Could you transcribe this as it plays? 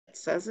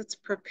says it's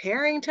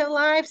preparing to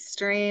live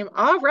stream.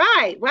 All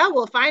right. Well,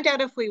 we'll find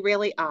out if we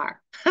really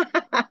are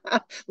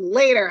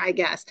later, I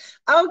guess.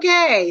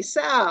 Okay.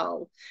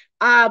 So,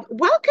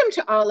 welcome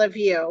to all of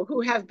you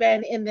who have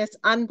been in this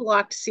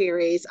Unblocked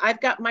series.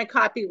 I've got my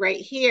copy right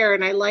here,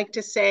 and I like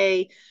to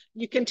say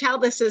you can tell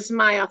this is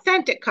my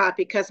authentic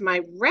copy because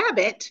my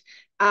rabbit.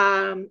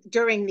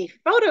 During the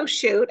photo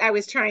shoot I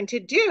was trying to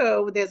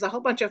do, there's a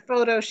whole bunch of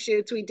photo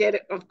shoots we did,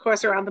 of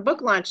course, around the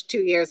book launch 2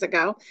 years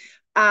ago.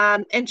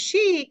 And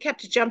she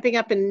kept jumping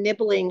up and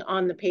nibbling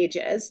on the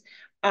pages.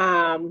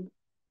 Um,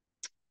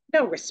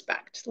 no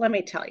respect, let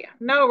me tell you,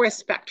 no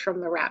respect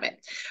from the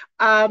rabbit.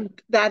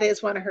 That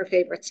is one of her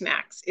favorite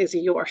snacks, is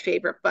your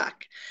favorite book.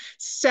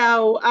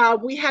 So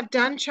we have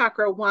done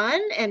Chakra 1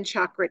 and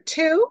Chakra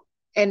 2.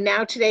 And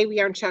now today we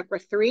are in Chakra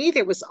 3.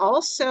 There was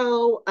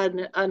also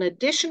an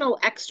additional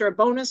extra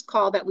bonus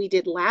call that we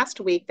did last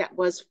week that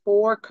was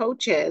for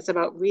coaches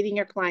about reading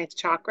your clients'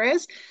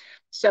 chakras.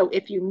 So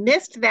if you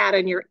missed that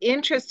and you're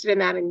interested in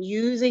that and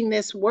using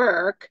this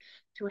work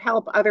to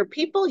help other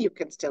people, you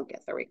can still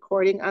get the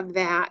recording of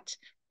that.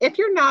 If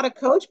you're not a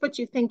coach, but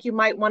you think you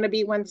might want to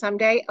be one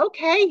someday,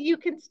 okay, you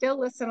can still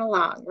listen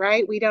along,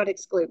 right? We don't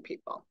exclude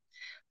people.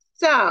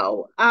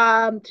 So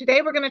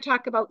today we're going to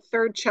talk about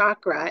third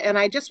chakra. And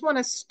I just want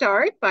to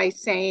start by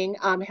saying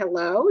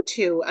hello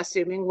to,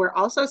 assuming we're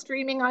also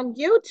streaming on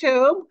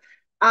YouTube.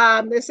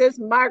 This is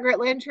Margaret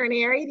Lynch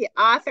Raniere, the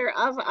author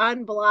of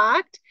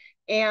Unblocked.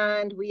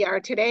 And we are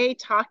today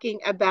talking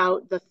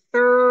about the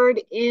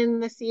third in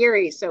the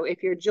series. So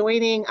if you're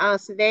joining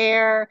us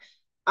there,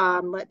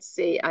 let's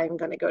see, I'm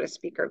going to go to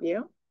speaker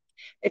view.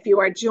 If you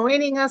are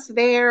joining us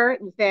there,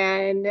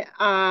 then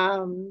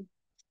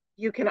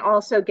you can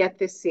also get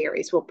this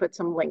series. We'll put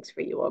some links for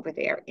you over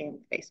there in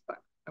Facebook.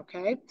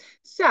 Okay,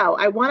 so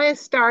I want to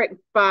start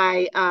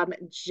by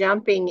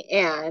jumping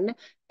in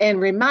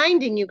and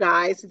reminding you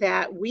guys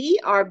that we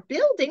are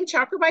building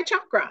chakra by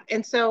chakra.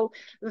 And so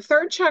the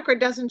third chakra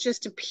doesn't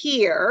just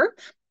appear,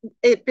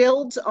 it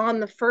builds on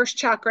the first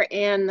chakra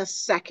and the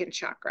second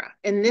chakra.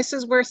 And this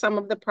is where some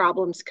of the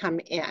problems come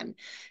in.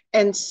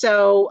 And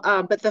so,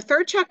 but the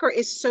third chakra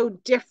is so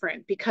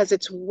different because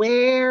it's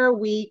where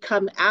we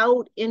come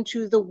out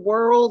into the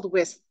world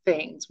with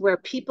things, where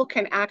people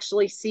can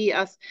actually see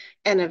us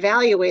and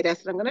evaluate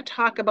us. And I'm going to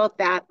talk about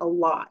that a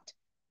lot.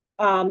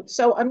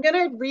 So I'm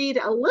going to read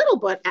a little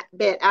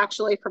bit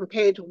actually from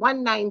page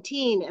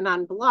 119 in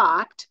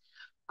Unblocked,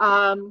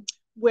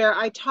 where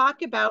I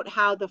talk about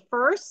how the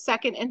first,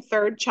 second, and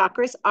third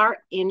chakras are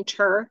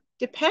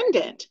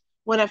interdependent.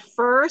 When a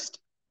first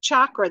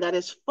chakra that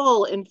is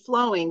full and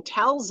flowing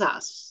tells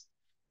us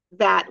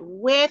that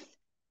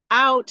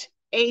without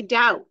a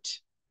doubt,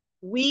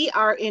 we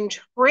are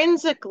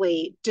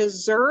intrinsically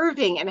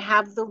deserving and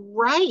have the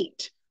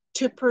right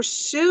to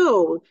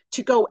pursue,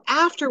 to go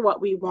after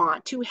what we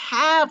want, to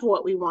have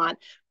what we want,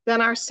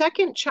 then our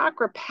second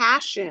chakra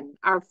passion,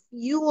 our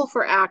fuel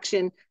for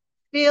action,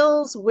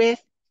 fills with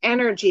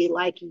energy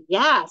like,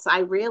 yes, I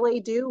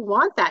really do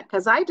want that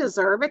because I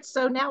deserve it.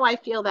 So now I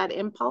feel that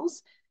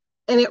impulse.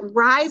 And it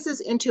rises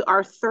into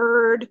our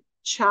third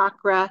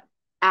chakra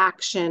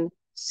action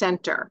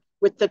center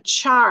with the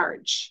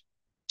charge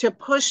to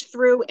push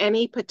through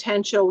any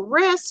potential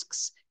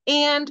risks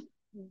and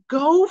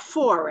go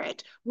for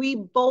it. We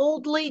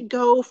boldly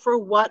go for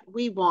what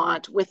we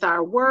want with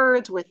our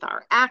words, with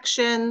our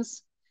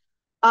actions.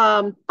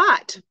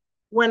 But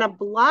when a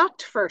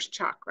blocked first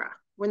chakra,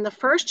 when the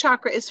first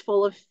chakra is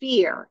full of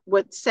fear,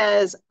 what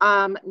says,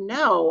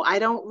 no, I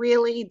don't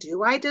really,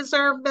 do I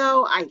deserve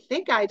though? I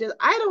think I do.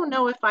 I don't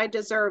know if I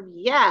deserve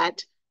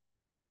yet.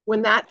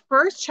 When that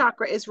first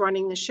chakra is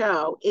running the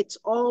show, it's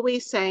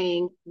always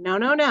saying, no,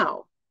 no,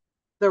 no,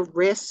 the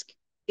risk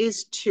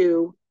is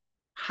too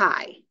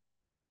high.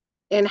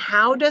 And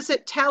how does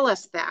it tell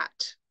us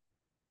that?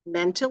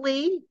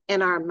 Mentally,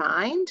 in our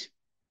mind?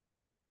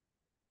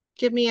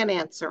 Give me an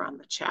answer on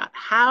the chat.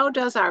 How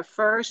does our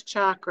first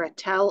chakra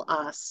tell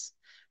us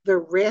the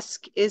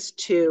risk is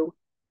too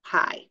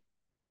high?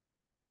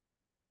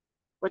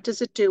 What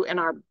does it do in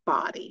our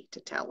body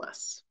to tell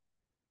us?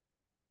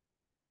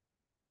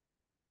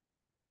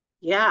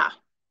 Yeah,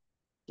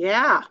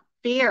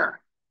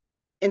 fear.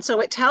 And so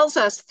it tells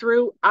us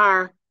through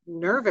our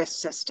nervous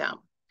system.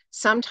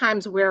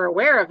 Sometimes we're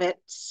aware of it,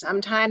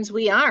 sometimes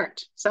we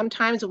aren't.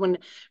 Sometimes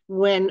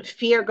when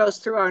fear goes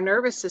through our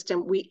nervous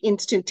system, we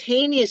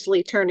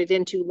instantaneously turn it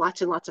into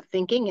lots and lots of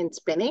thinking and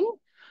spinning,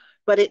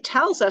 but it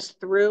tells us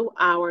through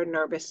our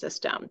nervous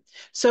system.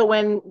 So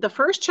when the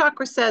first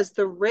chakra says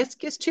the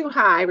risk is too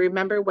high,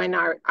 remember when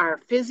our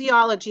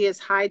physiology is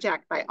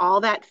hijacked by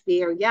all that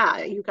fear, yeah,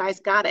 you guys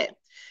got it.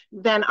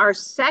 Then our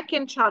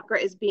second chakra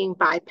is being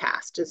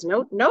bypassed. There's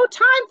no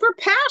time for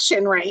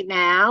passion right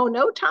now.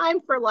 No time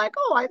for like,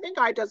 oh, I think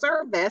I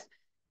deserve this.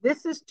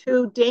 This is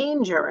too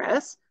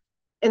dangerous.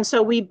 And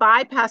so we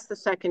bypass the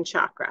second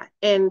chakra.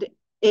 And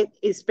it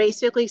is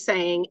basically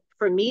saying,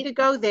 for me to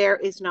go there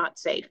is not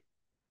safe.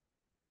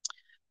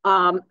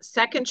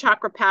 Second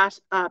chakra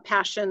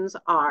passions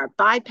are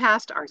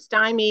bypassed, are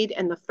stymied.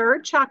 And the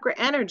third chakra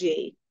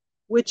energy,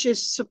 which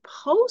is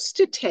supposed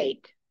to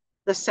take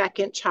the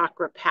second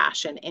chakra,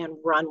 passion, and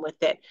run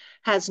with it,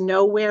 has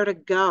nowhere to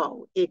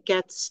go. It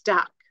gets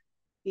stuck.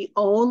 The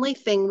only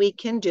thing we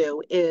can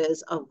do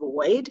is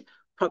avoid,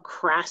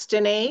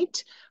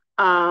 procrastinate,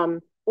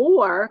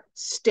 or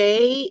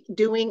stay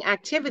doing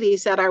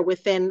activities that are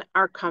within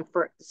our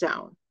comfort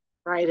zone,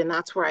 right? And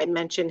that's where I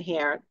mentioned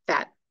here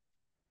that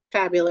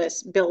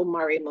fabulous Bill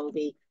Murray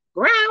movie,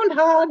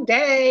 Groundhog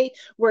Day,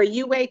 where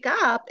you wake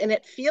up and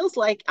it feels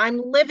like I'm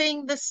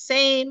living the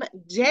same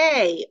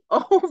day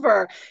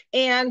over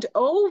and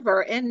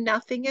over, and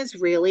nothing is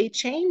really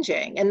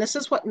changing. And this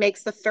is what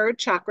makes the third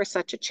chakra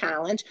such a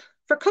challenge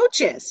for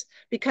coaches,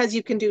 because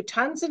you can do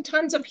tons and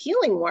tons of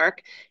healing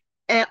work,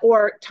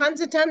 or tons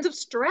and tons of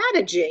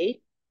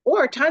strategy,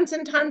 or tons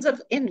and tons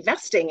of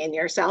investing in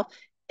yourself,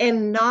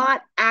 and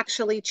not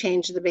actually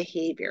change the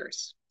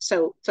behaviors.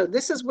 So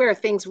this is where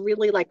things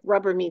really like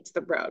rubber meets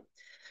the road.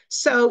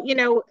 So,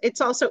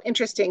 it's also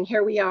interesting.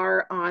 Here we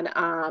are on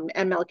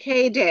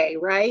MLK Day,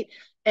 right?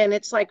 And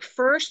it's like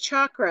first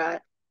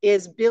chakra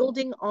is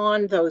building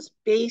on those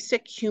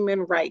basic human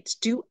rights.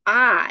 Do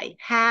I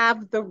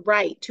have the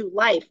right to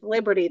life,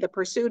 liberty, the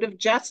pursuit of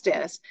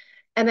justice?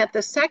 And at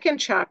the second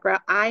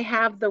chakra, I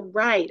have the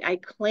right, I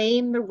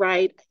claim the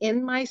right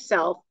in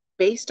myself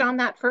based on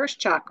that first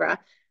chakra.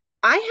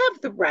 I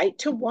have the right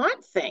to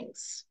want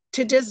things,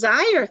 to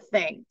desire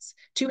things,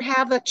 to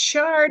have a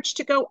charge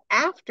to go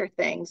after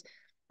things.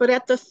 But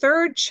at the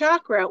third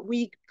chakra,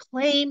 we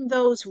claim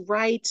those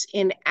rights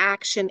in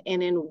action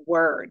and in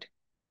word,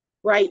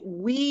 right?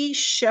 We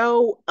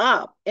show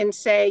up and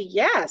say,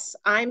 yes,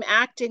 I'm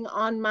acting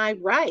on my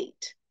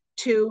right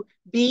to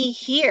be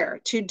here,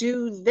 to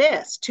do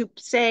this, to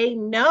say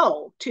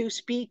no, to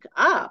speak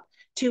up,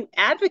 to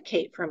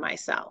advocate for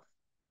myself.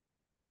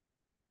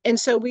 And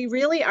so we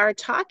really are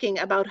talking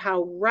about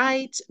how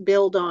rights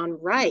build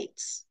on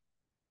rights.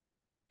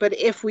 But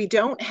if we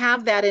don't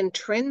have that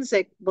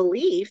intrinsic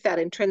belief, that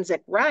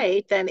intrinsic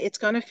right, then it's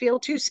going to feel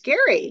too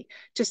scary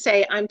to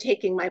say, I'm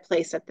taking my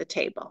place at the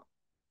table,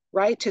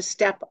 right? To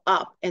step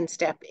up and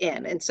step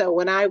in. And so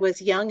when I was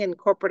young in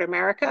corporate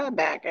America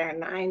back in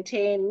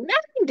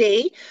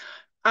 1990,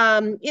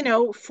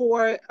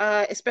 for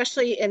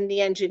especially in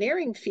the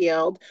engineering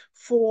field,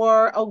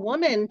 for a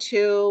woman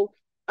to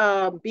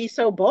be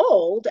so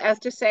bold as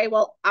to say,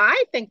 well,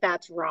 I think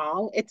that's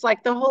wrong. It's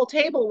like the whole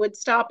table would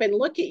stop and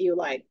look at you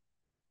like,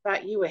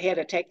 thought you were here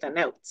to take the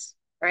notes,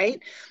 right?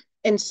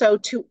 And so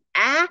to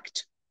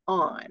act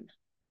on,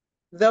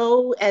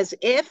 though, as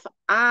if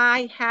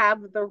I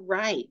have the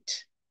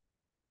right,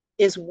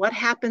 is what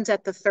happens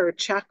at the third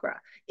chakra.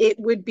 It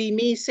would be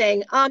me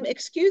saying,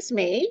 excuse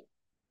me,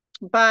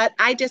 but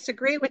I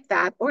disagree with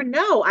that, or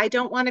no, I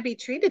don't want to be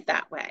treated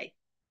that way.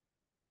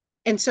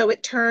 And so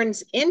it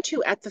turns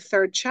into, at the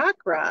third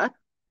chakra,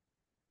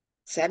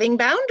 setting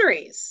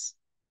boundaries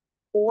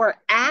or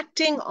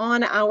acting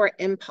on our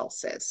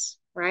impulses,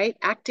 right?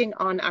 Acting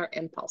on our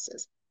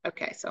impulses.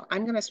 Okay, so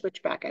I'm going to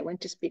switch back. I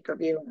went to speaker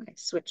view and I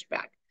switched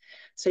back.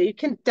 So you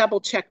can double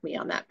check me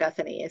on that,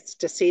 Bethany. It's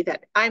to see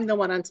that I'm the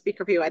one on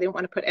speaker view. I didn't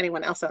want to put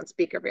anyone else on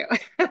speaker view.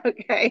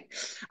 Okay,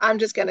 I'm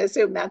just going to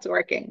assume that's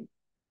working.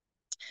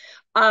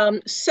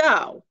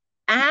 So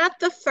at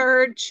the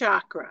third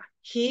chakra,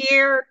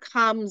 here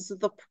comes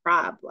the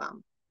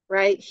problem,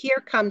 right?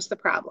 Here comes the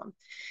problem,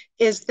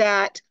 is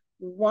that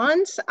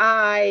once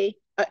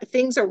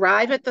things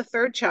arrive at the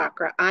third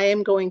chakra, I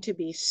am going to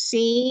be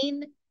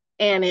seen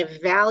and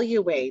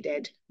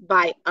evaluated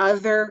by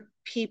other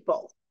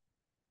people,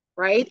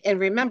 right? And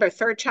remember,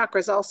 third chakra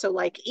is also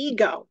like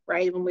ego,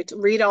 right? When we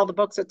read all the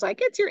books, it's like,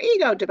 it's your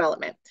ego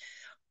development.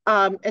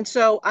 And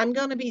so I'm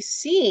going to be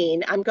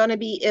seen, I'm going to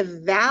be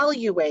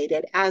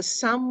evaluated as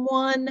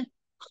someone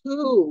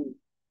who,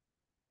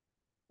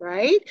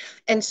 right?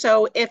 And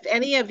so if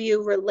any of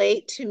you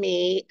relate to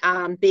me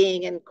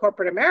being in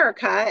corporate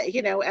America,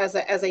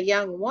 as a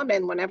young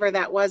woman, whenever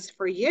that was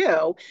for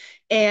you,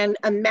 and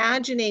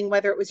imagining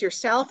whether it was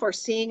yourself or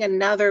seeing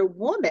another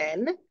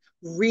woman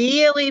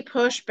really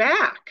push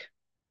back,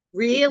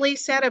 really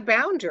set a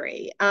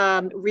boundary,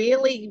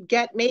 really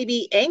get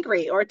maybe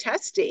angry or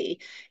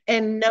testy,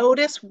 and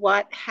notice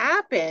what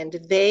happened.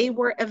 They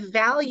were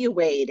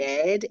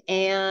evaluated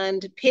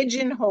and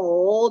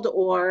pigeonholed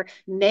or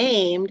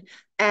named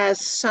as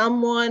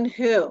someone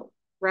who,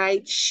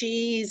 right?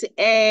 She's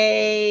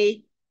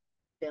a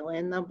fill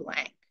in the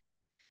blank.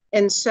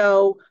 And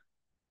so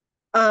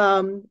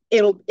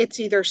it's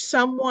either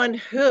someone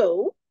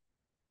who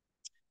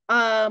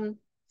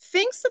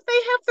thinks that they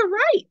have the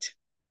right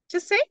to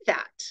say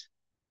that,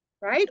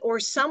 right? Or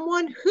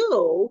someone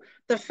who,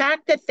 the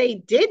fact that they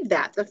did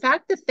that, the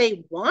fact that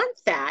they want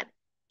that,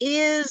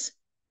 is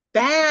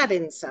bad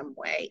in some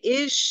way,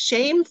 is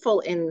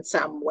shameful in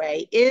some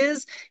way,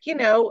 is,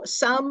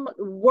 some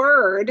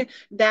word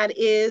that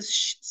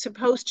is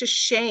supposed to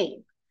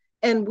shame.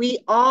 And we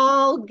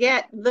all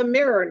get the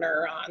mirror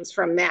neurons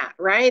from that,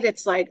 right?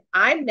 It's like,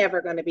 I'm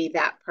never going to be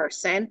that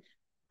person.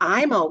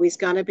 I'm always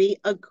going to be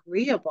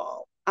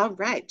agreeable. All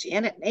right,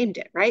 Janet named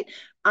it, right?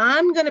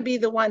 I'm going to be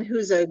the one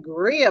who's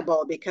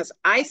agreeable because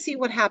I see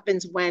what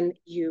happens when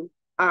you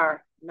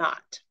are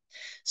not.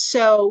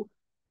 So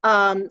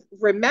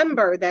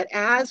remember that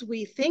as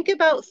we think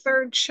about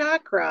third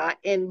chakra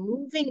and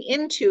moving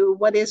into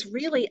what is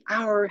really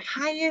our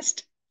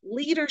highest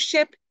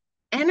leadership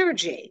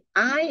energy,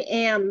 I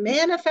am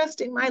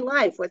manifesting my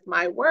life with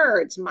my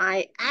words,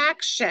 my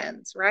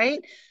actions,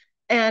 right?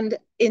 And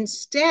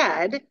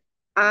instead,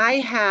 I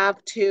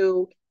have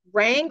to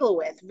wrangle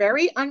with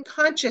very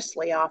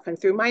unconsciously, often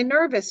through my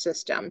nervous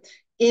system,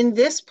 in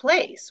this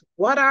place.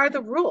 What are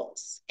the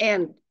rules?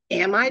 And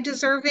am I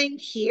deserving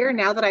here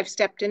now that I've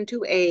stepped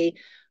into a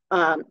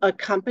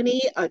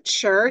company, a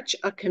church,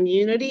 a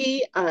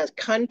community, a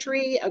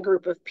country, a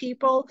group of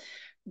people?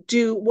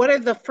 What are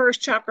the first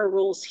chakra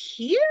rules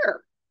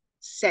here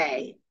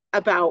say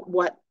about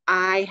what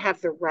I have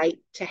the right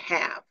to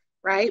have,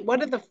 right?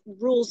 What do the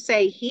rules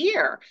say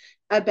here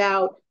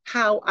about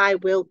how I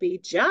will be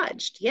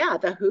judged? Yeah,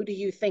 the who do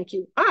you think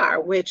you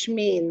are, which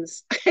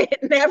means it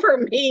never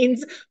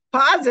means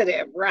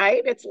positive,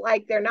 right? It's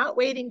like they're not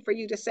waiting for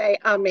you to say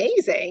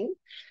amazing,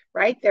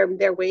 right?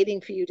 They're waiting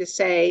for you to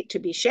say, to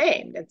be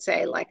shamed and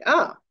say like,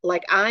 oh,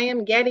 like I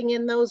am getting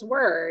in those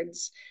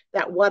words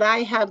that what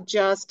I have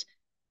just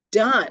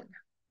done,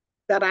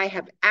 that I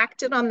have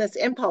acted on this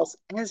impulse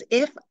as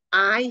if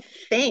I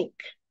think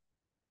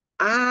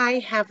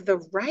I have the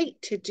right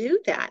to do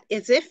that,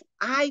 as if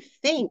I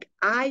think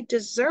I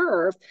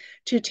deserve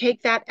to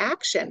take that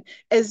action,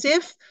 as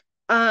if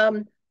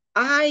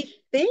I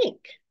think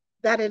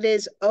that it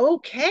is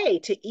okay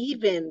to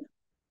even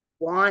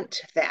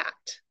want that.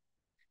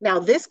 Now,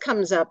 this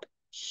comes up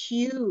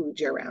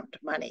huge around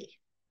money,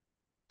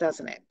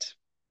 doesn't it?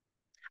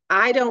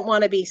 I don't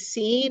want to be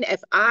seen.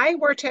 If I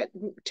were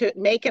to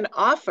make an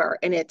offer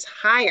and it's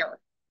higher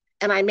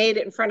and I made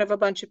it in front of a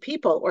bunch of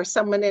people, or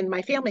someone in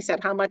my family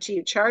said, how much are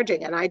you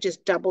charging? And I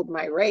just doubled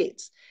my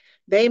rates.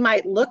 They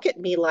might look at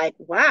me like,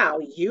 wow,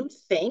 you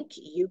think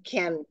you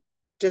can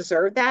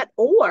deserve that?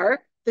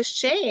 Or the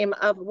shame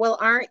of, well,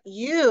 aren't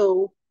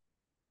you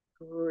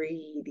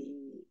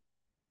greedy?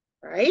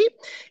 Right?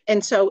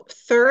 And so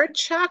third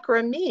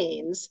chakra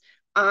means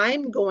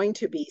I'm going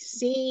to be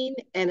seen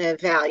and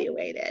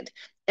evaluated.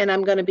 And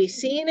I'm going to be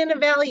seen and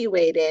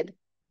evaluated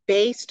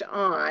based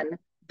on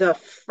the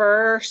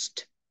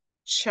first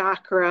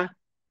chakra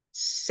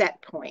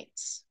set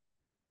points.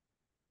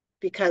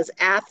 Because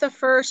at the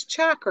first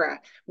chakra,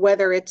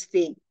 whether it's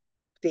the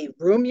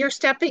room you're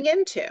stepping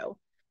into,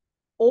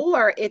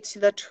 or it's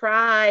the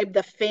tribe,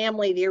 the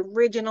family, the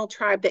original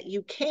tribe that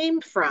you came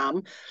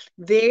from,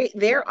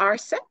 there are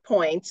set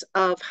points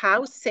of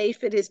how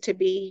safe it is to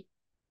be,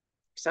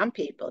 some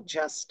people,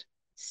 just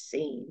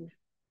seen,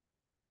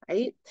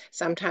 right?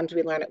 Sometimes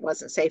we learn it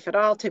wasn't safe at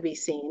all to be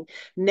seen.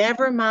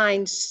 Never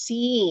mind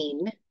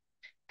seen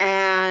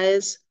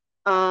as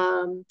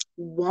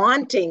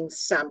wanting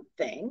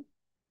something,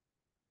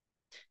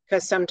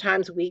 because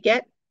sometimes we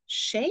get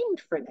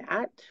shamed for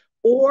that,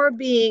 or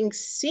being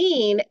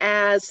seen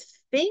as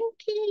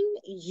thinking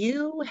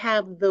you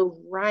have the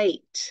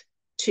right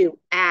to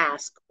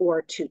ask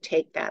or to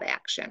take that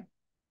action.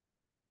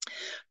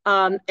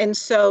 And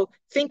so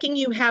thinking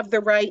you have the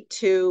right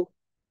to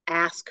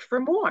ask for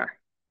more.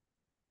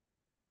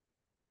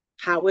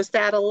 How is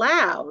that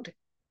allowed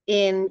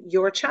in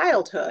your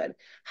childhood?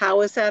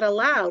 How is that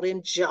allowed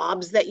in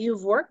jobs that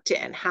you've worked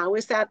in?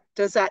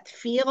 Does that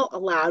feel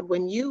allowed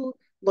when you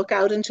look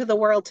out into the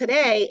world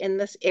today in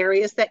the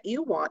areas that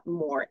you want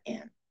more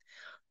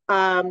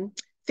in?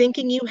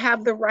 Thinking you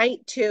have the right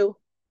to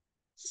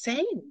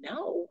say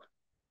no.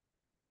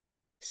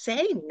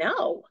 Say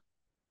no.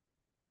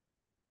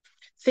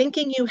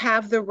 Thinking you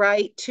have the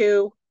right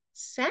to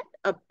set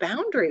a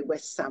boundary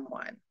with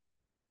someone,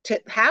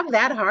 to have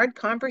that hard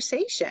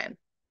conversation,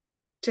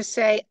 to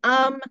say,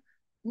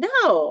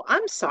 no,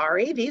 I'm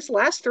sorry. These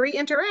last three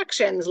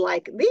interactions,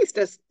 like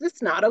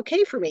it's not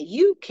okay for me.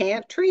 You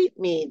can't treat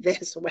me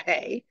this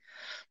way.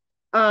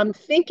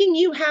 Thinking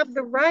you have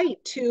the right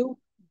to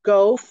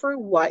go for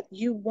what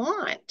you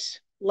want,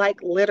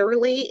 like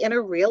literally in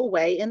a real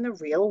way in the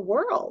real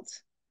world.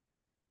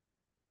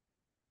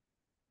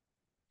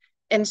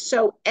 And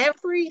so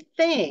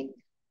everything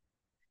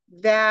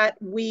that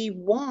we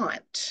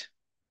want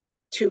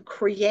to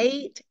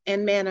create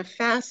and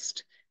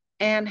manifest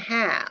and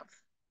have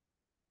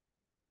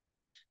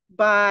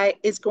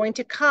is going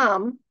to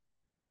come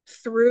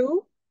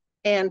through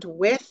and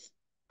with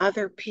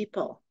other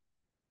people.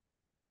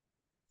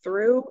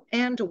 Through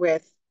and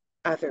with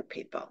other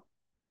people.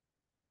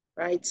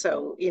 Right?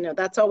 So,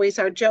 that's always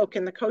our joke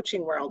in the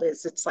coaching world,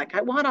 is it's like,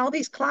 I want all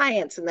these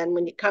clients. And then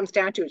when it comes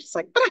down to it, it's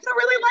like, but I don't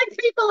really like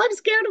people. I'm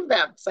scared of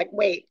them. It's like,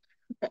 wait,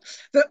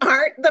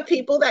 aren't the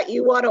people that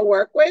you want to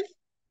work with?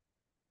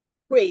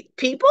 Wait,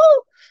 people?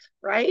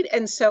 Right?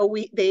 And so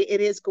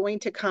it is going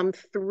to come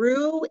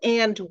through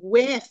and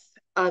with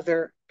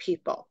other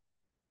people.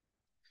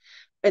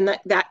 And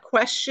that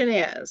question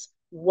is,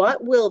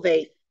 what will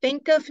they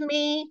think of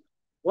me?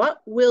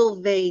 What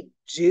will they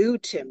do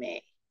to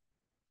me?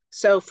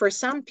 So for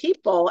some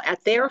people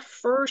at their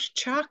first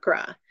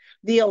chakra,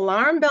 the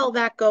alarm bell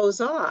that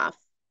goes off,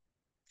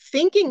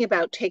 thinking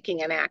about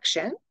taking an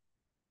action,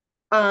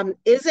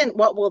 isn't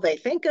what will they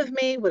think of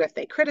me? What if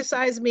they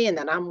criticize me? And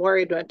then I'm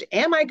worried,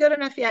 am I good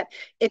enough yet?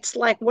 It's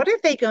like, what are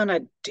they going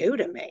to do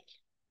to me?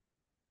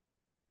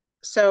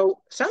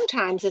 So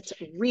sometimes it's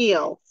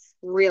real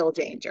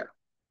danger.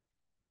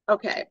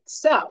 Okay,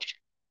 so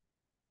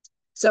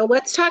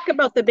let's talk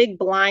about the big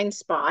blind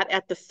spot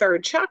at the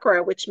third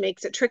chakra, which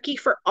makes it tricky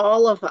for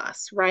all of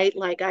us, right?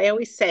 Like I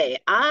always say,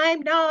 I'm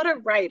not a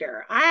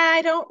writer.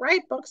 I don't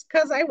write books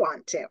because I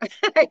want to.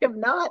 I am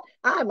not,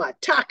 I'm a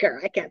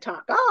talker. I can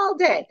talk all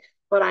day,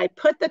 but I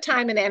put the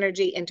time and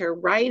energy into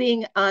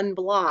writing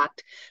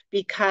Unblocked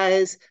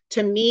because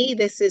to me,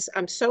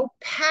 I'm so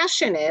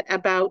passionate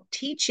about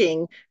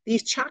teaching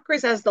these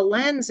chakras as the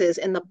lenses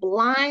and the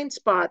blind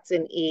spots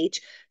in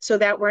each so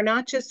that we're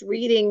not just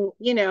reading,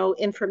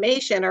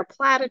 information or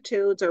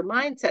platitudes or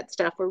mindset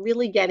stuff. We're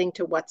really getting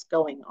to what's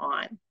going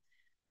on.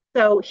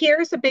 So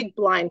here's a big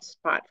blind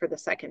spot for the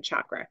second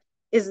chakra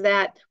is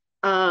that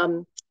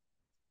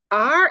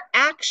our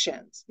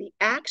actions, the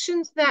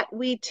actions that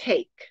we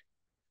take,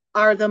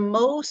 are the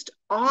most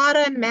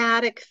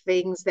automatic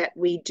things that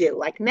we do.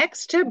 Like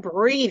next to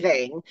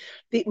breathing,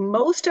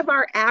 most of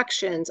our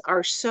actions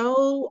are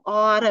so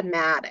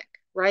automatic,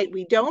 right?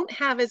 We don't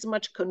have as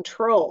much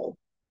control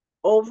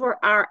over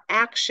our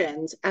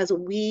actions as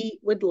we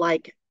would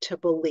like to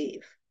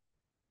believe.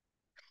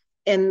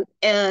 And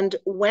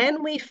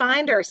when we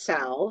find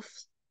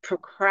ourselves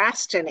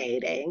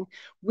procrastinating,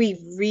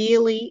 we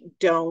really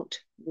don't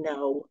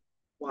know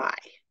why.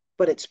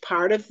 But it's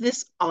part of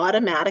this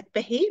automatic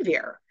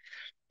behavior.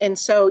 And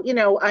so,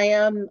 I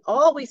am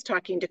always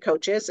talking to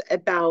coaches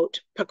about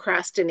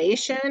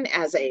procrastination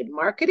as a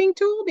marketing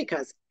tool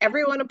because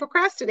everyone who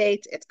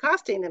procrastinates, it's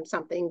costing them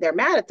something. They're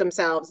mad at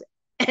themselves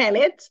and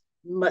it's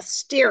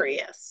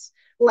mysterious.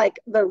 Like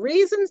the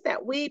reasons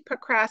that we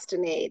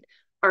procrastinate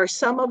are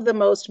some of the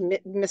most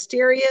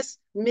mysterious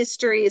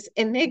mysteries,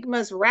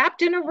 enigmas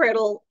wrapped in a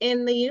riddle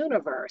in the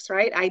universe,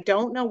 right? I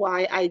don't know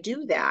why I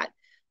do that.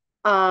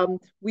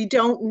 We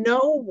don't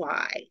know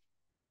why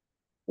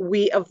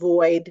we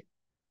avoid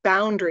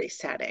boundary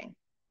setting.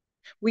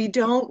 We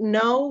don't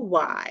know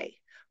why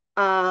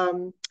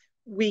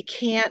we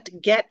can't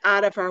get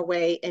out of our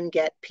way and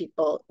get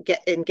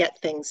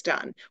things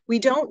done. We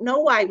don't know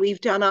why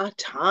we've done a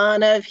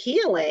ton of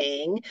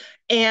healing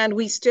and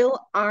we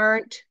still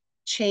aren't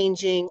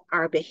changing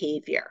our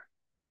behavior.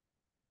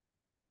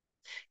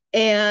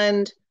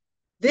 And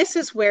this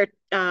is where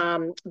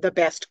the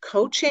best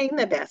coaching,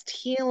 the best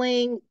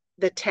healing,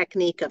 the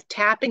technique of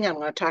tapping, I'm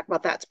going to talk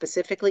about that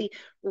specifically,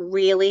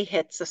 really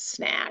hits a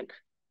snag,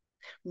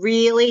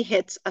 really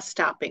hits a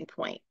stopping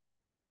point.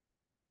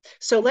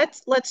 So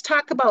let's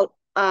talk about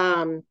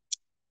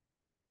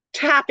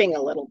tapping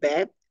a little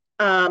bit.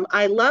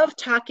 I love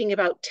talking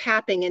about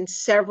tapping in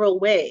several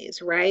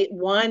ways, right?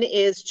 One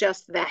is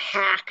just the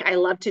hack. I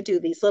love to do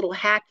these little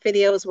hack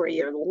videos where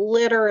you're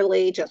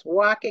literally just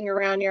walking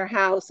around your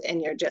house and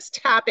you're just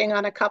tapping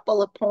on a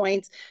couple of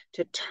points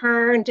to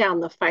turn down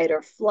the fight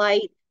or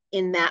flight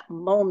in that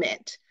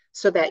moment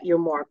so that you're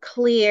more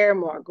clear,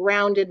 more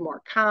grounded,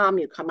 more calm.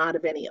 You come out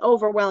of any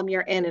overwhelm you're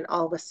in, and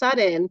all of a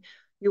sudden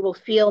you will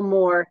feel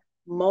more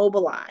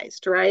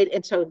mobilized, right?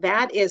 And so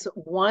that is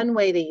one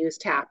way to use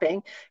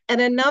tapping.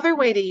 And another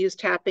way to use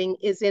tapping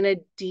is in a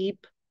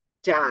deep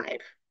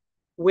dive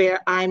where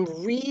I'm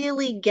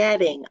really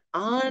getting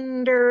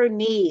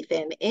underneath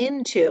and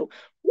into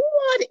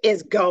what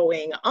is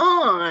going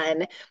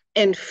on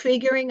and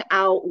figuring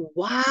out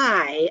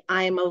why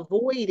I'm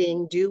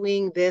avoiding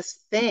doing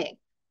this thing.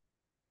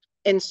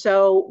 And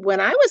so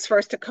when I was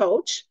first a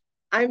coach,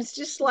 I was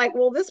just like,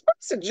 well, this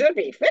person should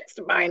be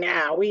fixed by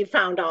now. We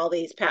found all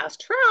these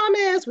past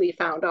traumas. We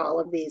found all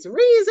of these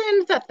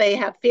reasons that they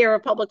have fear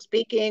of public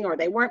speaking or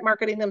they weren't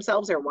marketing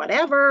themselves or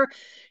whatever.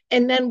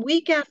 And then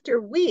week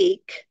after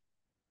week,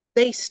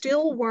 they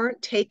still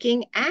weren't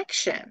taking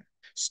action.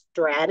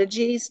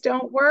 Strategies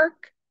don't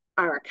work.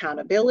 Our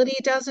accountability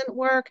doesn't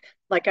work.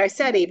 Like I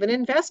said, even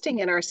investing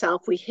in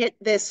ourselves, we hit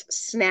this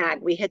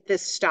snag, we hit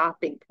this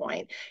stopping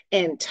point,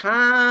 and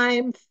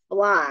time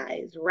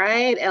flies,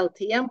 right? El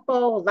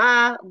tiempo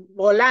va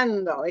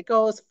volando. It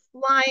goes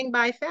flying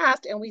by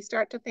fast, and we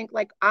start to think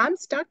like, I'm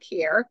stuck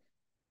here,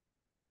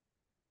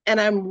 and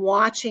I'm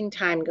watching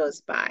time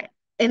goes by.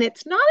 And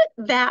it's not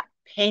that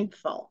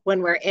painful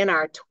when we're in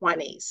our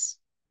 20s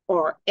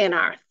or in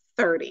our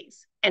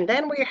 30s. And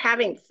then we're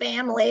having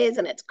families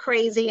and it's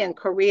crazy and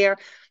career.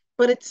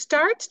 But it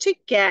starts to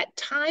get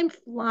time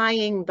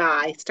flying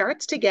by,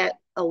 starts to get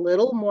a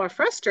little more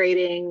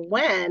frustrating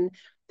when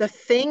the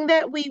thing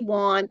that we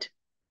want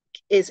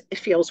it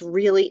feels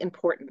really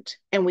important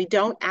and we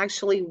don't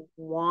actually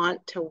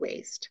want to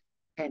waste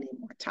any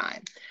more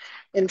time.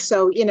 And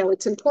so,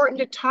 it's important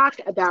to talk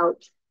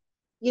about,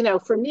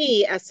 for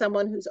me, as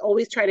someone who's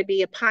always tried to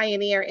be a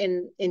pioneer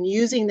in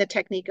using the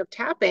technique of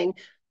tapping,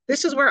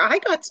 this is where I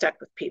got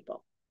stuck with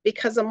people.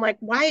 because I'm like,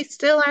 why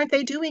still aren't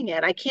they doing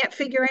it? I can't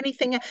figure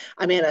anything out.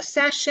 I'm in a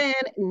session.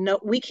 No,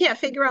 we can't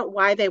figure out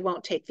why they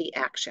won't take the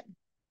action.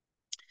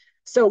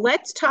 So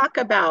let's talk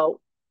about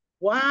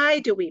why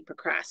do we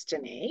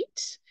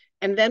procrastinate?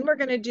 And then we're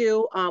going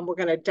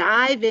to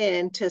dive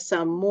into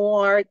some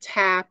more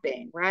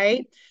tapping,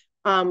 right?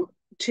 Um,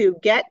 to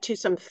get to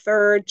some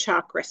third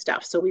chakra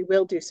stuff. So we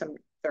will do some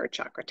third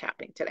chakra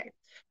tapping today.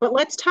 But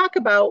let's talk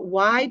about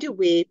why do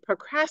we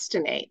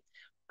procrastinate?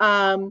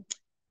 Um,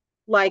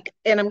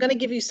 and I'm going to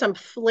give you some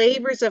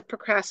flavors of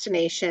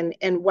procrastination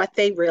and what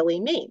they really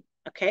mean.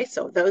 Okay,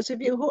 so those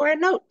of you who are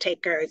note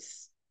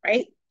takers,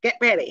 right, get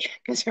ready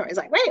because you're always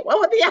like, wait, what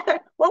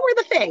were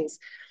the things?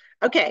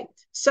 Okay,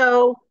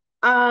 so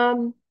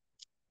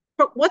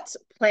what's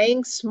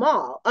playing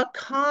small? A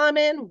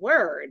common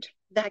word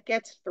that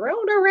gets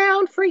thrown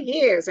around for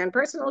years in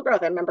personal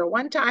growth. I remember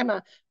one time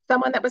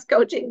someone that was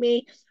coaching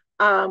me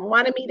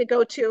wanted me to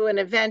go to an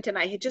event, and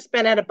I had just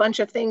been at a bunch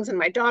of things, and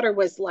my daughter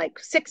was like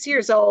 6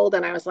 years old,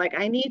 and I was like,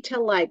 I need to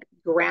like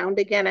ground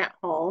again at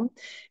home.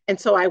 And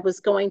so I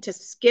was going to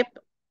skip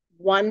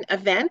one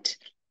event,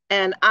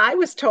 and I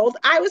was told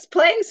I was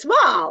playing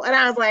small, and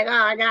I was like,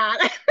 oh God.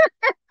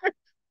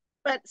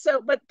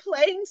 But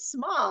playing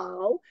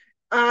small,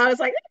 I was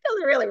like, that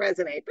doesn't really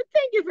resonate, but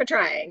thank you for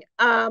trying.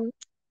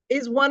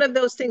 Is one of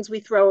those things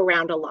we throw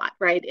around a lot,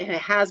 right? And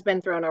it has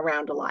been thrown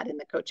around a lot in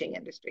the coaching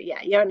industry.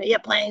 Yeah, you're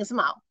playing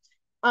small.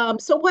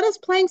 So what is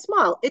playing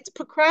small? It's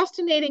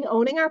procrastinating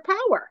owning our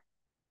power,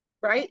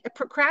 right?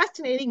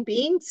 Procrastinating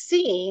being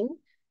seen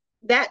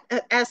that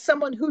as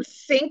someone who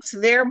thinks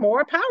they're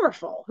more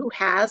powerful, who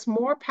has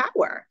more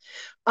power.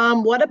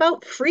 What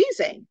about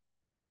freezing?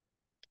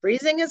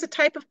 Freezing is a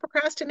type of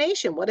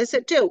procrastination. What does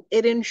it do?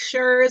 It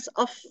ensures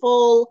a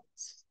full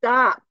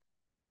stop.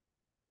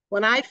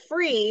 When I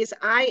freeze,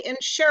 I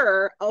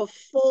ensure a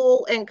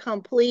full and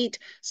complete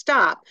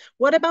stop.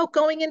 What about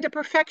going into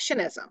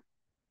perfectionism?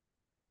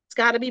 It's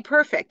got to be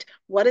perfect.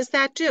 What does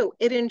that do?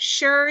 It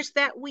ensures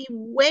that we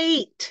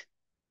wait.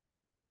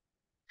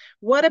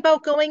 What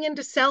about going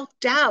into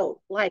self-doubt,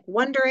 like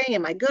wondering,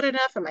 am I good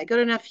enough? Am I good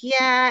enough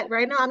yet?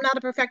 Right now, I'm not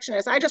a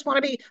perfectionist. I just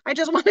want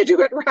to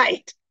do it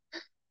right.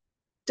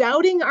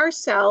 Doubting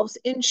ourselves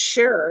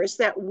ensures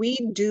that we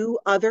do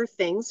other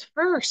things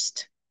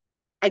first.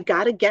 I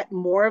got to get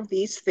more of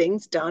these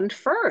things done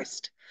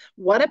first.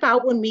 What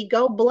about when we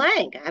go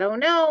blank? I don't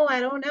know. I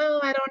don't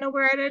know. I don't know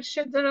where it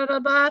should. Blah, blah,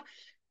 blah.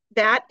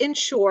 That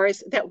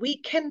ensures that we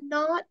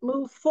cannot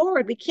move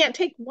forward. We can't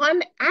take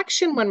one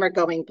action when we're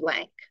going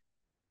blank.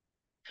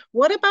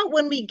 What about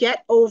when we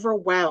get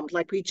overwhelmed?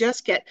 Like we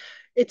just get,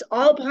 it's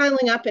all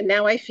piling up and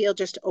now I feel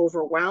just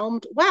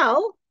overwhelmed.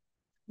 Well,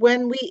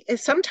 when we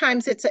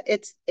sometimes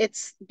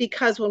it's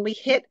because when we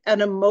hit an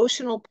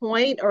emotional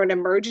point or an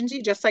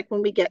emergency, just like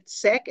when we get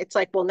sick, it's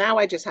like, well, now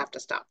I just have to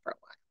stop for a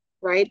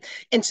while, right?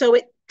 And so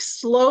it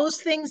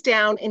slows things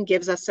down and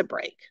gives us a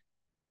break.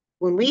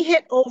 When we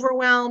hit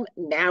overwhelm,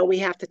 now we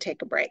have to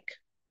take a break.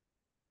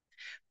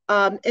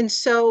 And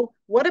so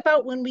what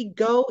about when we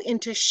go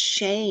into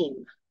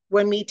shame,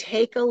 when we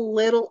take a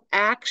little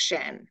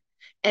action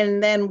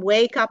and then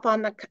wake up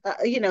on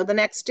the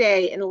next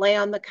day and lay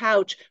on the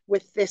couch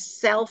with this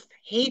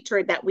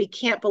self-hatred that we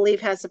can't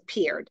believe has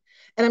appeared.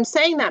 And I'm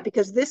saying that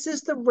because this is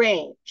the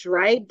range,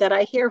 right, that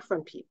I hear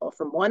from people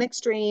from one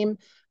extreme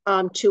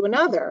to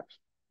another.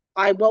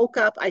 I woke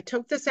up, I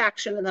took this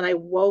action, and then I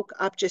woke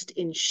up just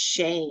in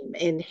shame,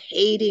 in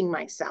hating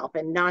myself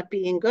and not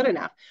being good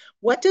enough.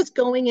 What does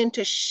going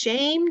into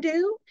shame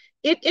do?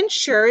 It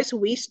ensures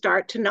we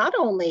start to not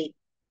only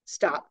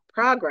stop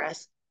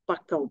progress,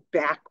 but go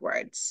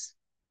backwards,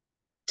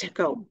 to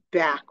go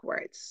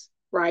backwards,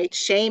 right?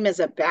 Shame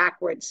is a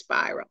backward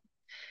spiral.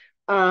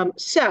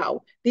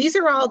 So these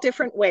are all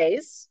different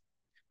ways,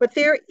 but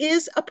there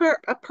is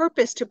a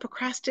purpose to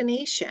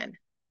procrastination.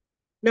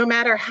 No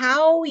matter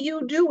how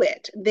you do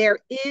it, there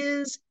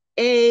is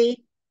a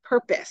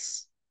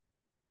purpose.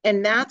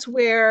 And that's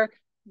where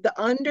the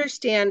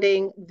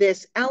understanding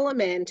this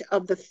element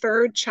of the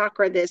third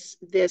chakra,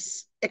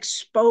 this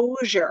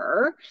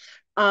exposure,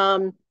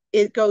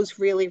 it goes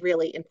really,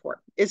 really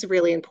important, is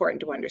really important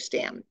to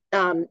understand.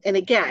 And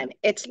again,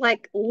 it's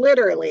like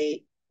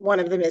literally one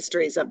of the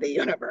mysteries of the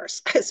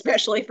universe,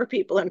 especially for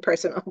people in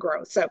personal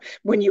growth. So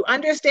when you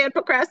understand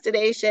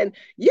procrastination,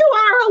 you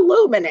are a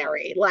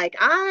luminary. Like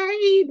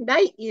I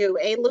knight you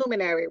a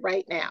luminary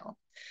right now.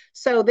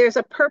 So there's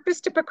a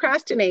purpose to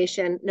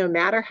procrastination, no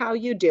matter how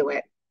you do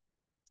it.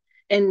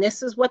 And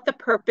this is what the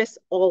purpose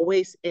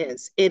always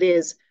is. It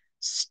is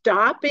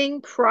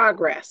stopping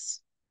progress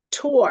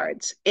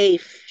towards a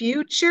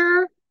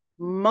future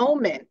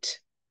moment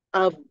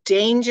of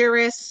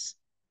dangerous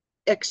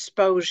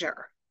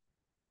exposure.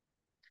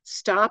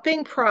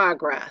 Stopping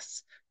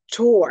progress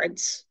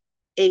towards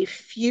a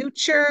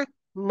future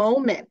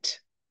moment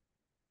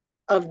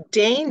of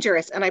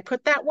dangerous, and I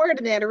put that word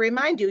in there to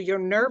remind you, your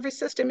nervous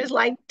system is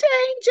like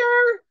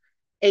danger,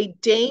 a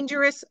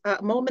dangerous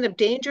moment of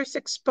dangerous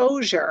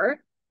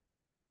exposure.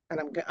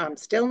 And I'm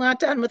still not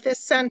done with this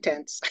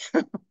sentence,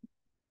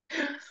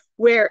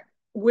 where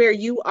where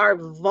you are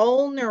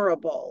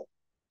vulnerable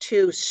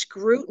to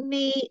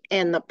scrutiny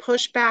and the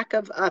pushback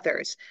of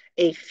others,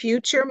 a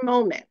future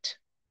moment.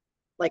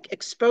 Like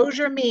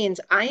exposure means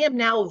I am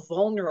now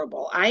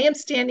vulnerable. I am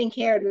standing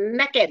here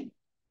naked,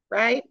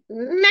 right?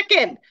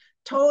 Naked,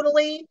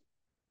 totally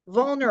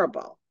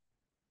vulnerable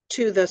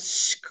to the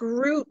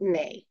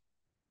scrutiny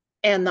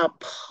and the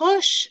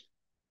pushback.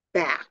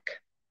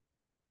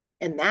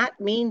 And that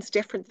means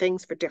different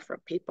things for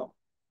different people.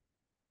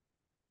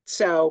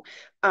 So,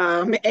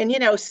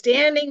 and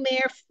standing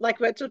there, like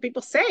that's what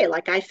people say,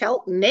 like I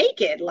felt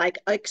naked, like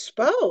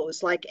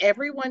exposed, like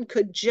everyone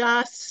could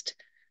just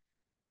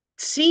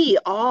see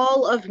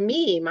all of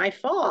me, my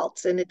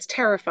faults, and it's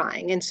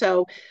terrifying. And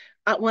so,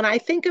 when I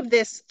think of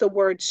this, the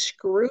word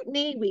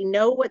scrutiny, we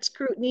know what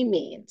scrutiny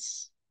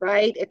means,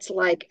 right? It's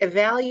like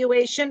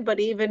evaluation, but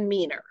even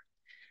meaner.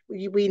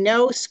 We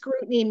know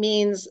scrutiny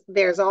means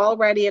there's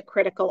already a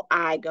critical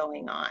eye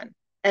going on,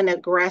 an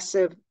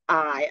aggressive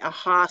eye, a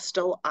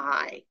hostile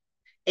eye,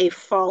 a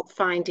fault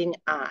finding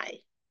eye.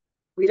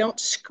 We don't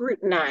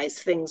scrutinize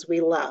things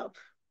we love,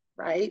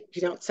 right?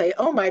 You don't say,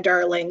 oh, my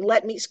darling,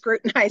 let me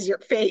scrutinize your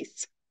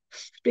face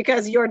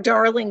because your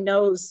darling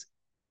knows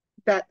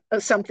that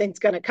something's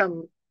going to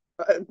come.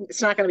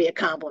 It's not going to be a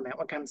compliment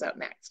what comes out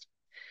next.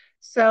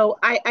 So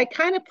I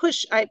kind of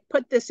I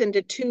put this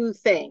into two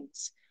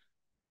things.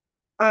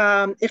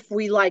 If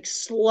we like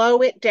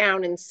slow it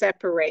down and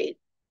separate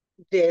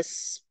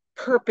this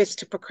purpose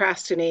to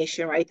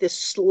procrastination, right? This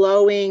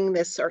slowing,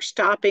 this or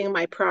stopping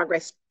my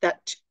progress,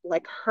 that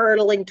like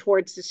hurtling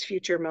towards this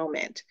future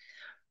moment.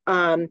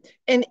 Um,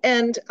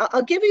 and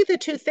I'll give you the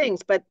two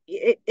things, but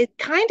it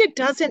kind of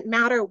doesn't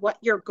matter what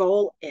your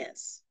goal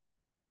is.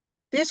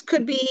 This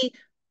could be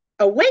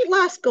a weight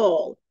loss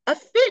goal, a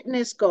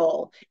fitness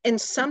goal,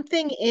 and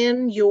something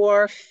in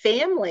your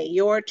family,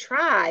 your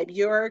tribe,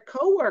 your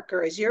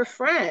coworkers, your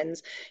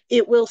friends,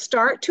 it will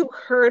start to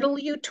hurdle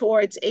you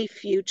towards a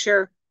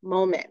future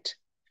moment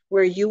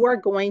where you are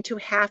going to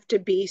have to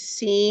be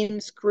seen,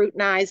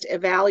 scrutinized,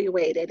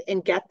 evaluated,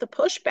 and get the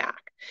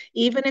pushback.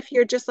 Even if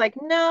you're just like,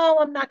 no,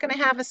 I'm not going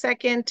to have a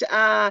second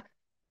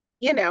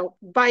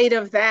bite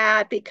of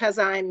that because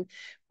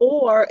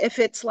or if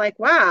it's like,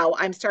 wow,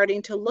 I'm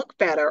starting to look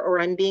better or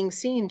I'm being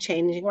seen,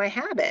 changing my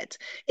habits.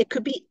 It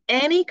could be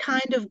any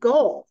kind of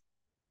goal.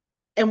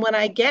 And when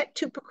I get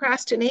to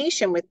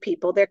procrastination with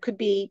people, there could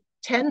be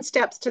 10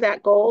 steps to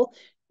that goal,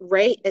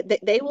 right?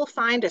 They will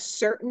find a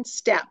certain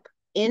step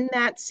in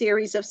that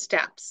series of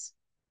steps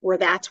where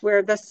that's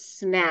where the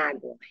snag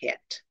will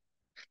hit.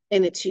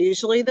 And it's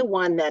usually the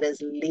one that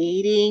is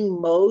leading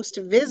most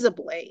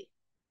visibly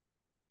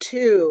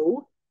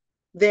to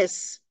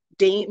this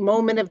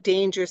moment of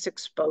dangerous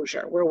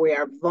exposure where we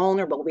are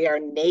vulnerable, we are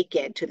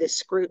naked to this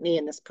scrutiny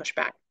and this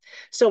pushback.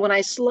 So when I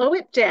slow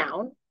it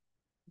down,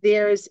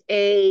 there's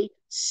a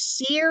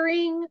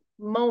searing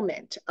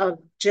moment of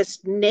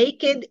just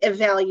naked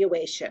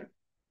evaluation,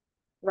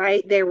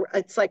 right?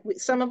 It's like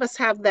some of us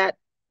have that,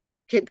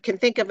 can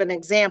think of an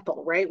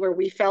example, right? Where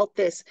we felt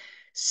this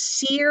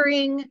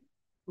searing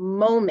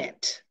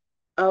moment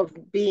of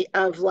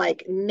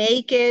like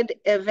naked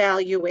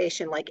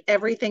evaluation, like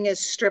everything is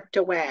stripped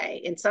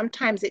away. And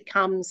sometimes it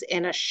comes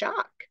in a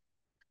shock,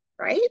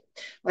 right?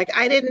 Like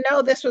I didn't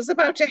know this was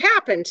about to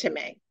happen to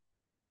me.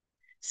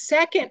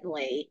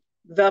 Secondly,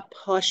 the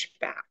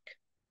pushback,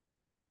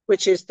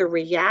 which is the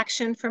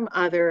reaction from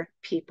other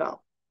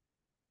people.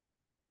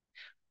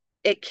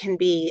 It can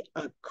be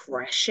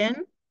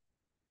aggression.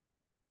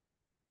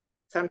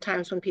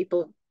 Sometimes when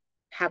people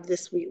have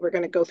this, we're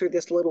going to go through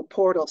this little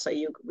portal so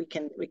we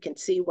can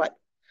see what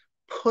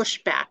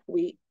pushback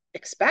we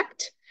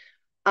expect.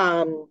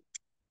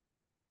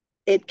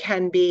 It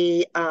can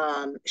be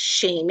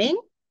shaming,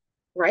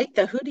 right?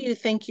 The who do you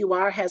think you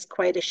are has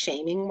quite a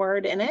shaming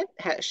word in it,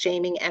 has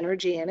shaming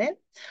energy in it,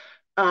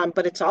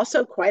 but it's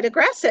also quite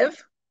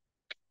aggressive.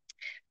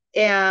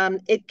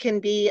 And it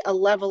can be a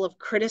level of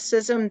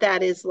criticism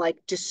that is like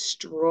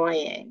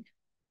destroying,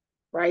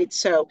 right?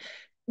 So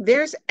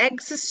there's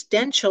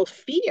existential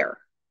fear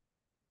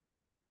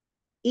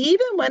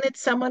even when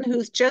it's someone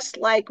who's just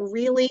like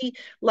really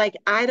like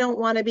I don't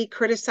want to be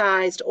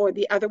criticized, or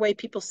the other way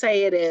people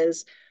say it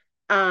is,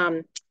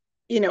 um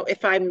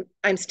if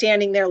I'm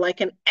standing there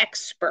like an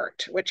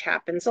expert, which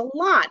happens a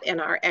lot in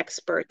our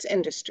experts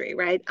industry,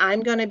 right?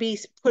 I'm going to be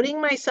putting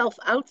myself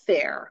out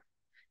there,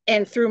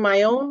 and through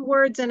my own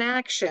words and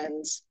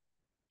actions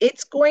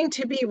it's going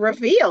to be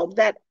revealed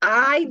that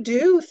I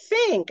do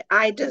think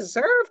I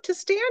deserve to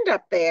stand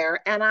up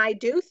there, and I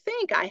do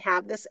think I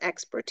have this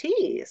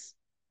expertise.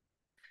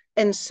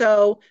 And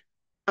so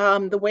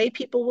the way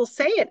people will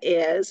say it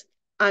is,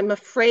 I'm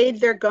afraid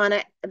they're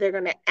gonna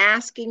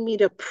asking me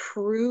to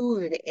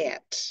prove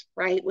it,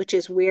 right? Which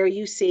is where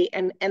you see,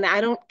 and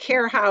I don't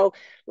care how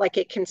like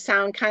it can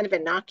sound kind of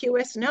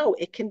innocuous. No,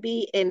 it can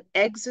be an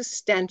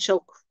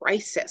existential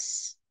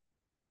crisis,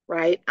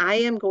 right? I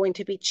am going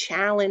to be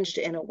challenged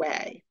in a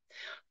way.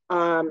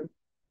 Um,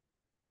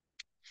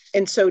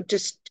 and so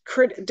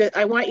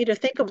I want you to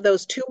think of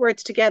those two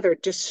words together,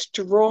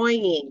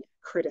 destroying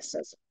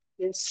criticism.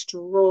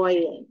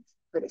 destroying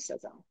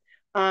criticism.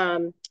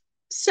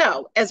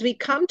 So as we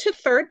come to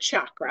third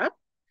chakra,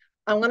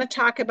 I'm going to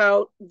talk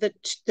about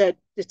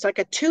it's like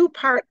a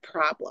two-part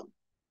problem,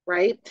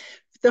 right?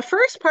 The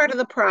first part of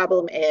the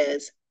problem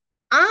is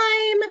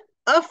I'm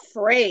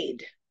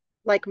afraid.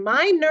 Like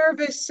my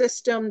nervous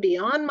system,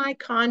 beyond my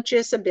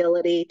conscious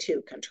ability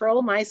to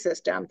control my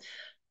system,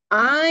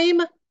 I'm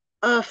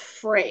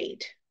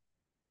afraid.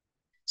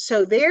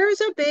 So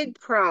there's a big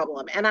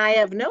problem. And I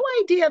have no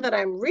idea that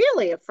I'm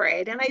really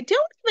afraid. And I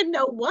don't even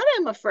know what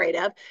I'm afraid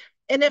of.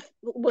 And if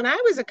when I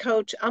was a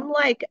coach, I'm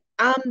like,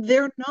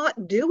 they're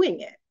not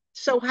doing it.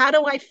 So how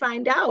do I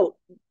find out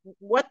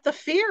what the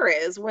fear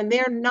is when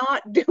they're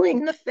not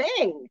doing the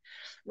thing?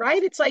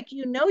 Right? It's like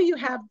you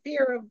have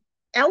fear of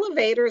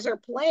elevators or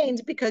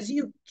planes because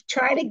you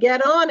try to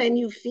get on and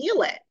you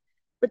feel it,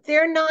 but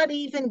they're not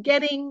even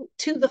getting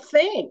to the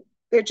thing.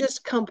 They're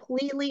just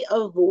completely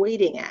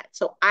avoiding it.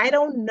 So I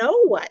don't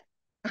know what,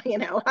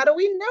 how do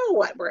we know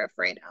what we're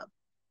afraid of?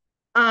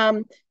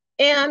 Um,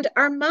 and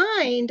our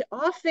mind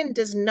often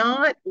does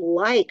not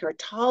like or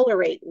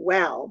tolerate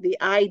well the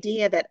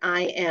idea that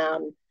I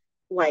am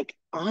like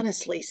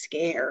honestly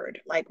scared,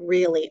 like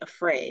really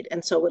afraid.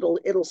 And so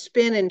it'll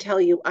spin and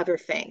tell you other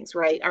things,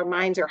 right? Our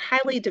minds are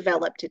highly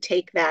developed to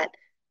take that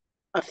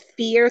a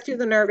fear through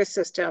the nervous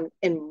system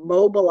and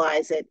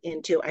mobilize it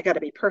into I got to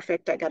be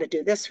perfect. I got to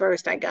do this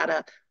first. I got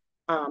to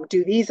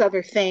do these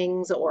other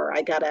things, or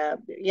I got to,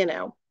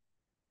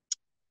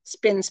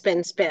 spin,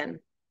 spin, spin.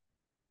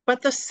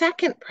 But the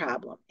second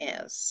problem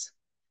is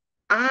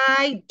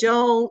I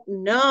don't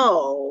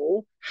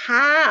know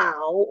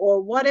how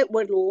or what it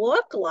would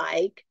look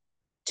like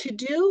to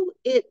do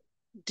it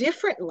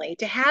differently,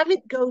 to have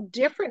it go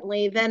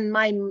differently than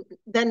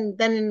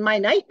in my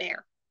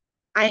nightmare.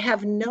 I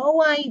have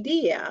no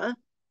idea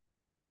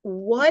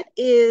what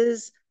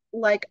is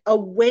like a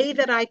way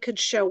that I could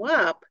show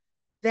up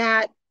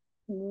that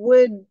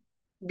would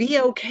be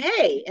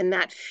okay in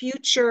that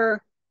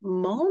future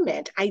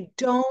moment. I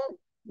don't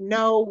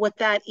know what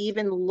that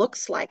even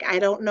looks like. I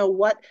don't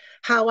know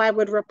how I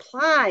would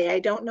reply. I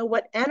don't know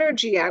what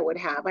energy I would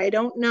have. I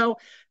don't know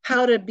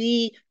how to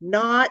be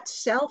not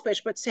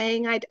selfish, but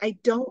saying I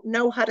don't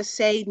know how to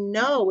say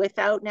no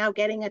without now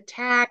getting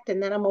attacked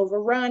and then I'm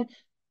overrun.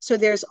 So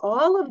there's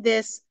all of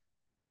this.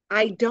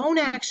 I don't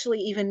actually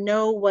even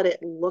know what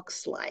it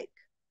looks like,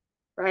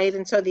 right?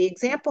 And so the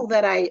example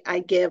that I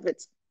give,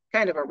 it's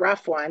kind of a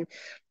rough one,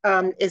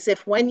 is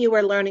if when you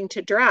were learning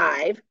to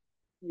drive,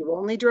 you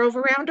only drove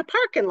around a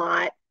parking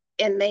lot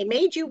and they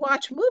made you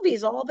watch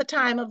movies all the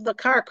time of the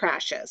car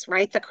crashes,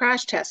 right? The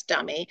crash test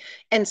dummy.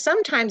 And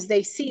sometimes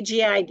they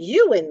CGI'd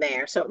you in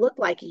there. So it looked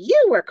like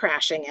you were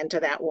crashing into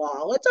that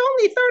wall. It's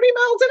only 30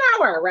 miles an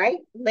hour, right?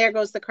 There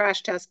goes the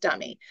crash test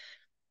dummy.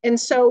 And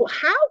so,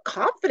 how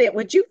confident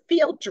would you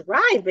feel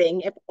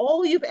driving if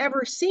all you've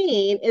ever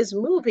seen is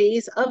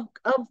movies of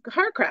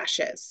car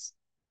crashes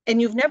and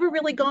you've never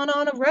really gone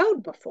on a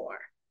road before?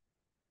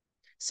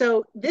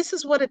 So, this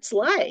is what it's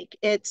like.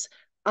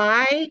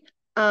 I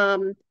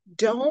um,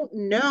 don't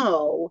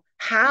know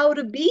how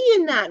to be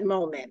in that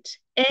moment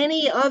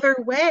any other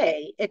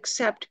way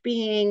except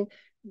being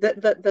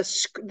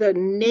the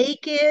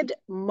naked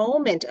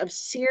moment of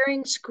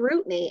searing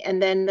scrutiny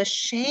and then the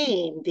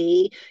shame,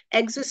 the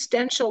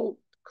existential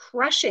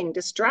crushing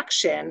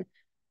destruction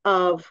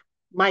of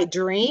my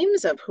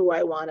dreams, of who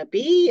I want to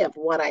be, of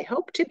what I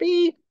hope to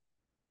be.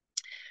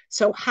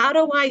 So how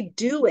do I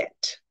do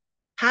it?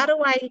 How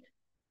do I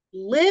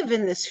live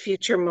in this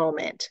future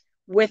moment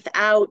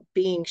without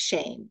being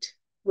shamed,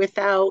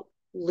 without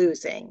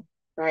losing,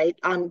 right?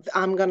 I'm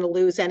going to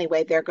lose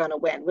anyway, they're going to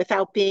win,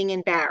 without being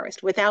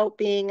embarrassed, without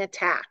being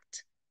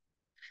attacked.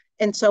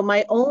 And so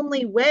my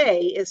only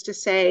way is to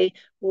say,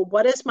 well,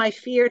 what is my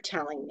fear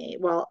telling me?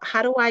 Well,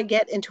 how do I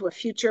get into a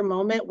future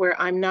moment where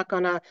I'm not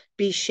going to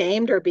be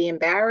shamed or be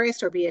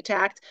embarrassed or be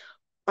attacked?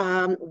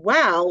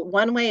 Well,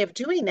 one way of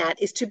doing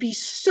that is to be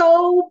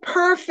so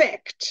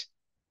perfect.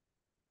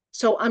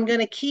 So I'm going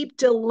to keep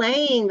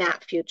delaying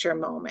that future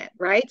moment,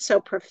 right?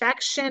 So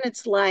perfection,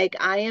 it's like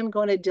I am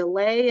going to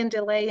delay and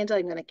delay and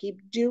delay. I'm going to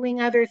keep doing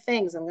other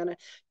things. I'm going to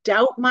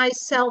doubt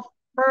myself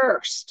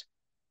first,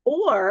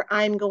 or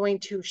I'm going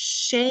to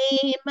shame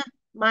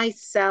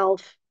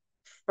myself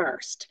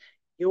first.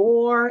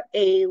 You're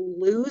a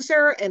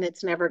loser and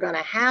it's never going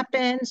to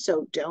happen.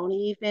 So don't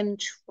even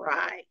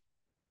try.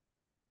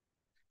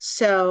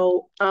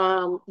 So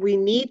we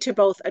need to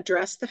both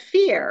address the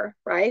fear,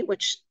 right?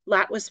 Which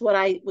that was what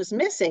I was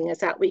missing, is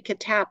that we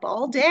could tap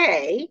all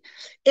day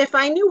if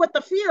I knew what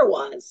the fear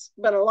was.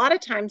 But a lot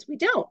of times we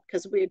don't,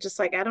 because we're just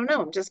like, I don't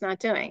know, I'm just not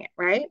doing it,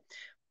 right?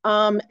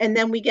 And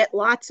then we get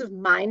lots of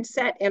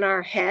mindset in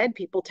our head.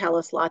 People tell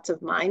us lots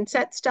of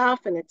mindset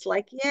stuff, and it's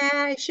like, yeah,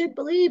 I should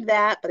believe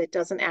that, but it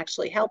doesn't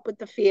actually help with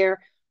the fear.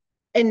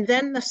 And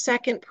then the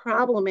second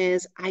problem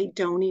is I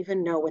don't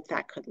even know what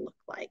that could look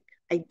like.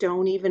 I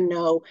don't even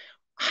know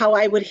how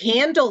I would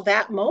handle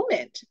that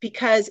moment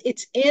because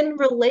it's in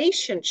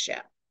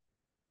relationship.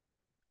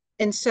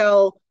 And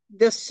so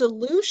the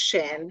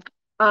solution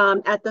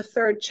at the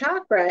third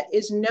chakra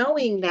is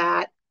knowing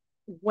that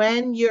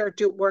when you're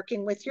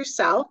working with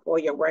yourself or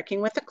you're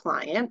working with a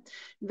client,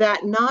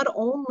 that not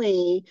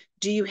only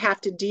do you have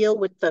to deal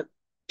with the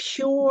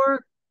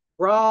pure,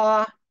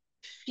 raw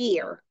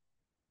fear,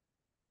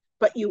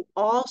 but you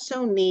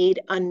also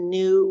need a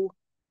new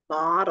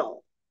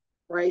model,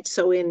 right?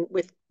 So in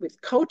with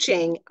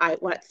coaching,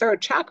 what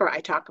third chakra,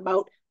 I talk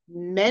about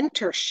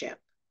mentorship.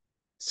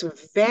 So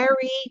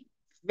very,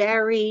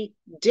 very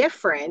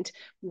different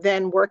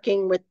than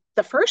working with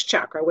the first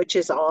chakra, which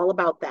is all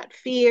about that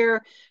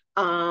fear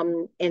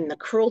and the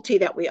cruelty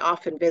that we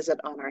often visit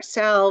on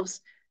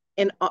ourselves.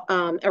 And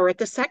or at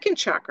the second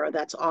chakra,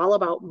 that's all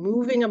about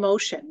moving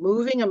emotion,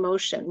 moving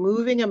emotion,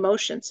 moving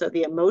emotion, so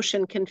the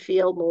emotion can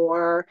feel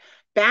more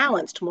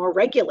balanced, more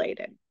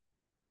regulated.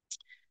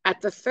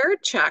 At the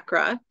third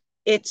chakra,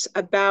 it's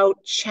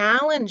about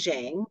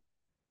challenging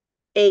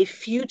a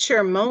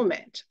future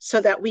moment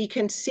so that we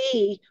can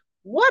see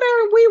what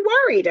are we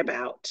worried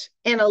about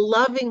in a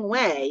loving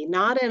way,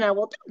 not in a,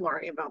 well, don't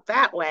worry about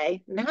that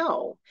way.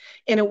 No,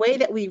 in a way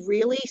that we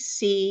really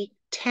see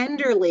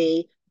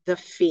tenderly the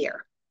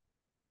fear.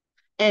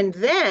 And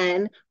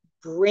then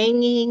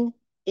bringing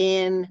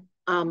in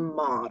a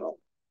model.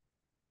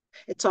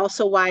 It's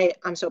also why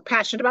I'm so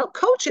passionate about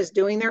coaches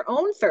doing their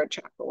own third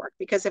chakra work,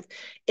 because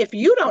if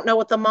you don't know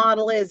what the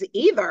model is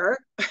either,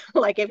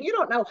 like if you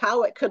don't know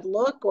how it could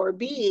look or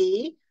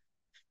be,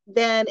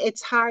 then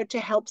it's hard to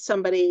help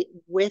somebody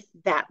with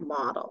that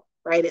model,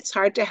 right? It's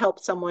hard to help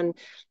someone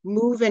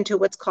move into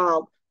what's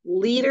called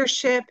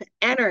leadership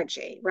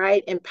energy,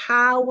 right?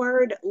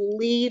 Empowered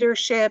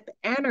leadership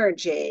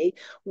energy,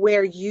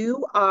 where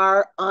you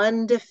are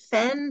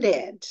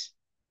undefended,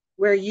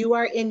 where you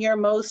are in your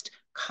most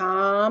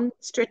calm,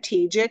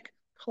 strategic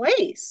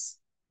place,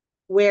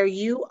 where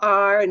you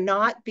are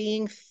not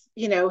being,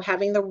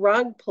 having the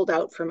rug pulled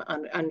out from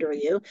under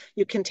you.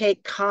 You can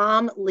take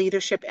calm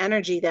leadership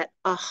energy that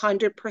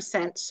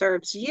 100%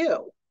 serves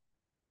you.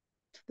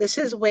 This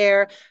is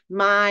where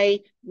my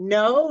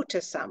no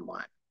to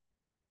someone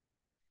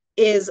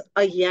is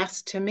a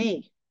yes to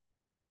me.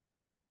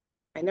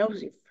 I know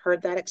you've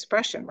heard that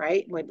expression,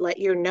 right? Would let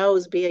your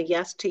no's be a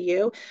yes to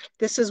you.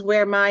 This is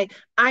where my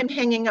I'm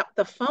hanging up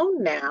the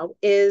phone now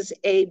is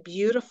a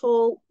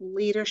beautiful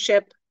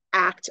leadership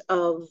act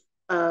of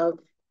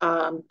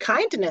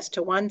kindness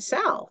to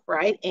oneself,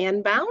 right?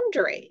 And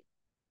boundary.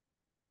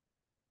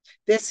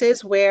 This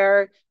is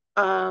where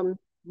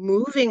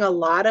moving a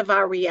lot of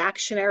our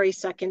reactionary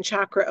second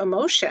chakra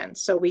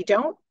emotions, so we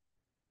don't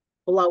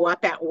blow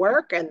up at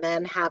work and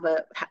then have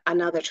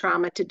another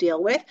trauma to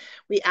deal with.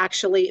 We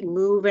actually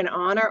move and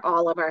honor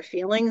all of our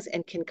feelings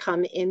and can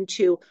come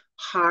into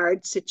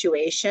hard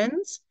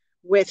situations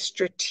with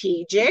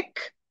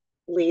strategic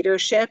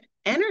leadership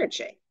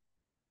energy,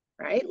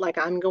 right? Like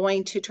I'm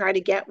going to try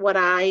to get what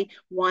I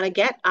want to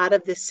get out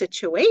of this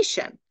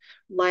situation,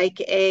 like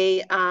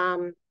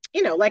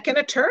like an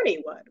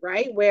attorney would,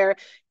 right? Where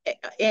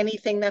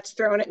anything that's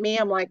thrown at me,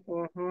 I'm like,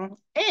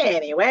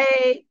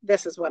 anyway,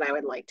 this is what I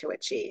would like to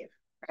achieve,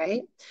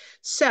 right?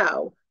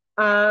 So,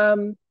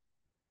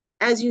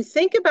 as you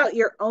think about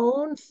your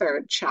own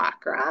third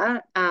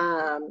chakra,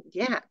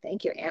 yeah,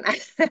 thank you, Anna.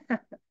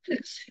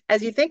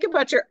 As you think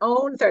about your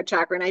own third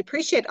chakra, and I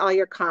appreciate all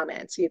your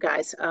comments, you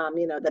guys,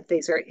 that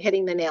these are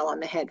hitting the nail on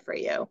the head for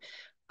you.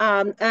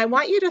 And I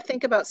want you to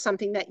think about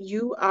something that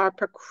you are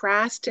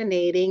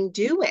procrastinating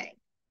doing,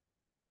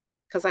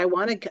 because I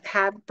want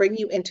to bring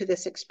you into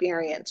this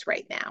experience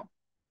right now.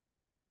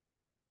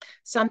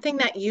 Something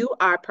that you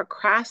are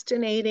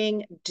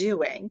procrastinating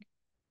doing,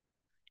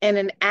 and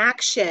an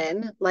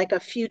action like a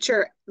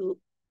future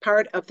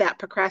part of that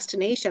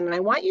procrastination. And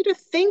I want you to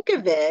think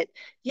of it,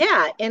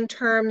 in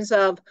terms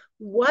of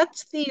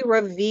what's the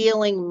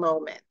revealing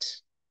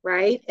moment,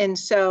 right? And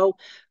so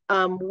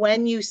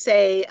when you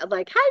say,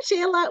 like, hi,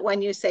 Sheila,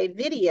 when you say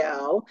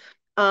video,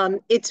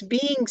 it's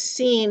being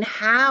seen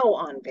how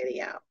on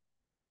video,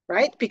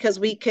 right? Because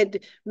we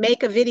could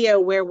make a video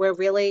where we're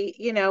really,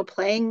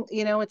 playing,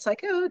 it's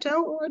like,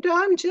 oh,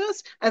 I'm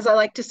just, as I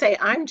like to say,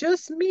 I'm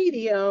just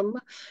medium.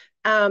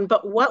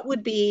 But what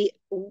would be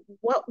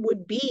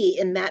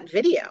in that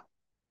video?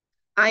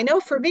 I know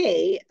for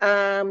me,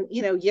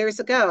 years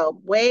ago,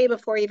 way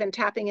before even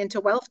Tapping Into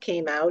Wealth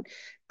came out,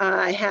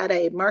 I had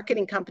a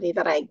marketing company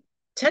that I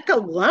took a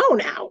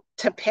loan out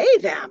to pay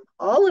them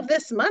all of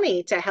this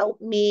money to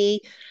help me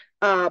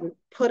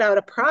put out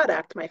a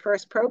product, my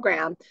first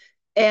program.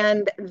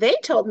 And they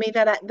told me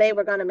that they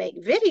were going to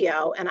make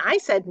video. And I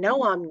said,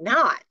 no, I'm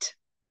not.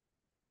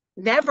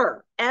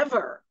 Never,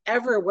 ever,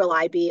 ever will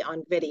I be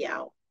on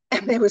video.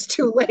 And it was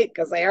too late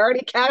because I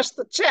already cashed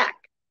the check.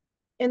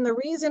 And the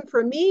reason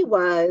for me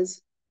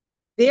was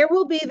there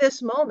will be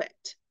this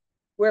moment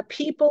where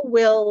people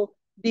will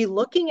be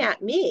looking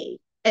at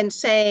me and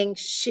saying,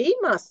 she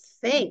must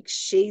think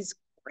she's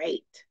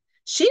great.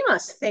 She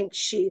must think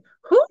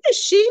who does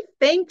she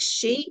think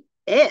she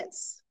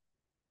is?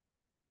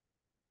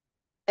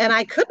 And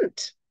I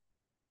couldn't,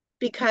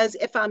 because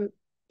if I'm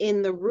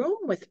in the room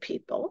with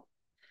people,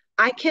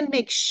 I can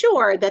make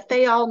sure that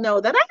they all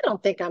know that I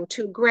don't think I'm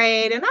too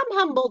great and I'm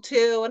humble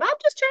too, and I'm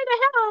just trying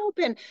to help.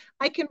 And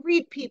I can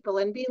read people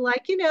and be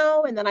like,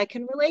 and then I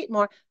can relate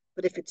more.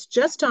 But if it's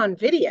just on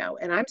video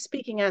and I'm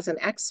speaking as an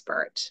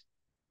expert,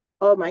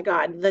 oh my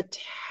God, the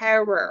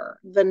terror,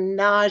 the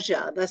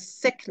nausea, the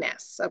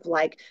sickness of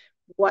like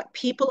what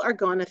people are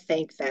going to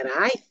think that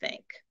I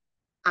think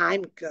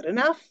I'm good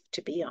enough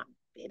to be on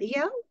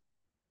video.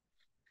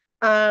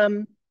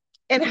 Um,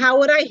 and how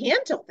would I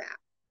handle that?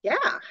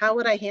 Yeah, how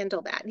would I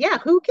handle that? Yeah,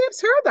 who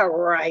gives her the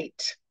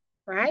right?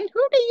 Right?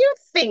 Who do you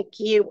think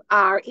you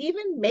are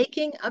even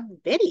making a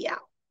video?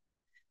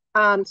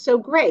 So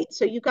great.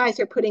 So you guys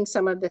are putting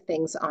some of the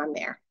things on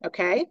there.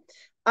 Okay.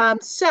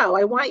 So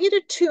I want you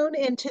to tune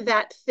into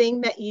that thing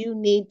that you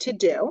need to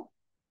do.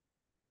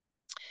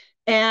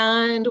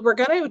 And we're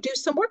going to do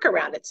some work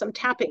around it, some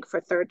tapping for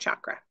third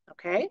chakra.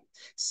 Okay.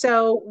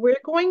 So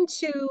we're going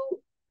to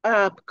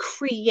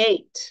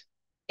create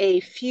a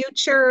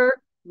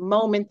future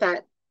moment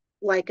that,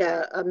 like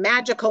a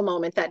magical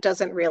moment that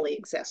doesn't really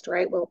exist,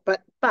 right? Well,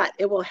 but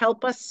it will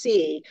help us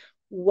see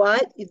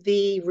what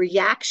the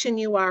reaction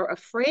you are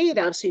afraid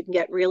of so you can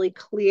get really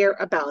clear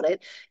about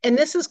it. And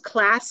this is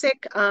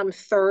classic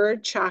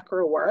third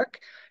chakra work.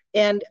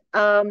 And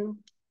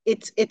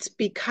it's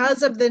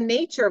because of the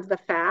nature of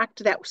the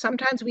fact that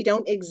sometimes we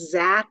don't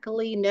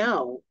exactly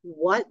know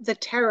what the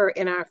terror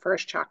in our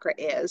first chakra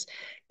is.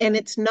 And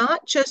it's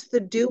not just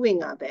the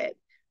doing of it.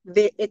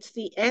 It's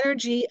the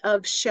energy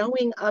of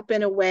showing up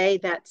in a way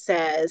that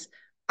says,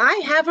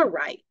 I have a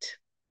right.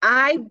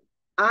 I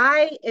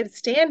I am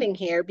standing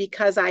here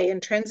because I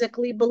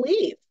intrinsically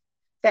believe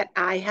that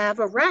I have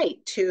a right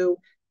to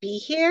be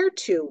here,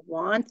 to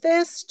want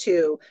this,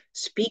 to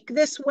speak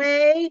this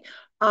way,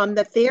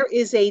 that there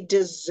is a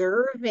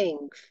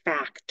deserving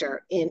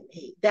factor in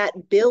me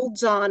that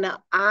builds on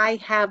a I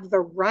have the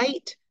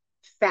right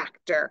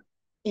factor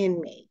in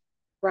me,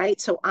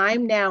 right? So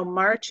I'm now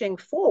marching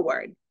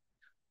forward.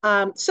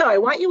 So I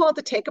want you all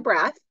to take a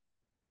breath.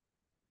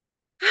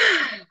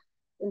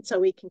 And so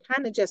we can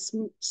kind of just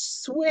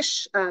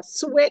swish around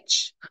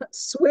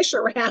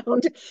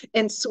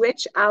and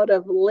switch out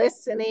of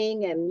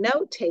listening and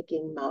note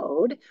taking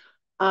mode.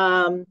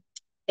 Um,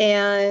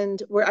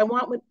 and where I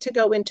want to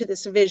go into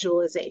this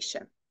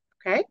visualization.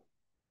 Okay.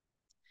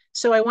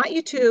 So I want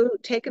you to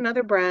take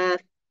another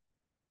breath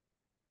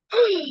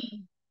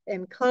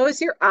and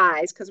close your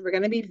eyes because we're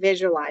going to be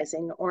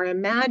visualizing or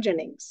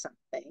imagining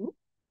something.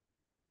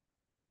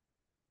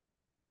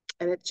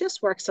 And it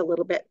just works a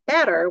little bit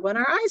better when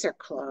our eyes are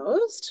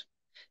closed.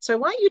 So I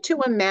want you to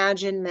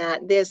imagine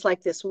that there's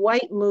like this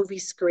white movie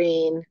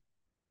screen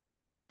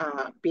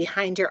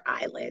behind your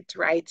eyelids,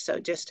 right? So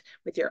just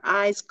with your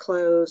eyes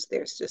closed,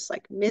 there's just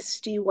like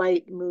misty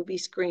white movie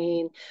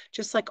screen,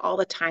 just like all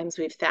the times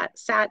we've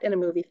sat in a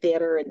movie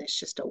theater and there's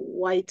just a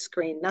white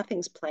screen,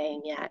 nothing's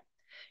playing yet.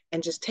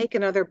 And just take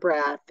another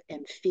breath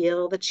and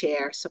feel the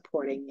chair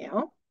supporting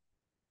you.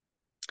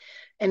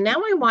 And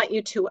now I want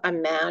you to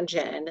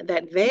imagine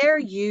that there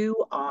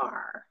you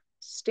are,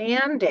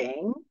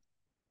 standing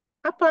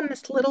up on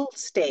this little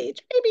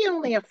stage, maybe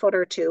only a foot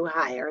or two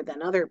higher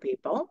than other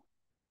people.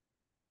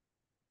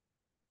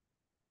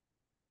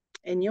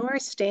 And you're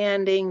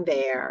standing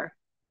there.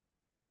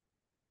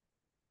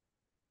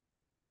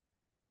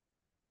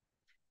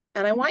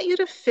 And I want you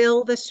to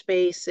fill the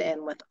space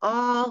in with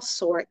all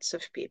sorts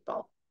of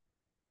people,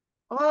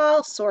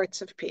 all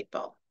sorts of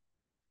people.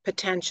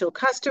 Potential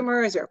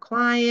customers or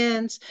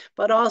clients,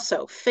 but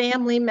also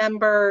family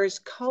members,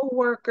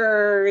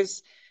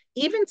 coworkers,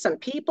 even some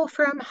people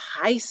from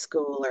high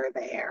school are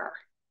there.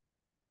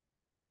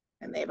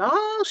 And they've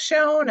all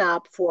shown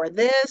up for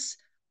this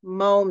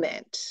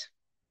moment.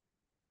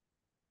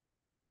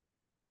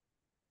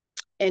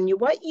 And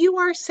what you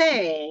are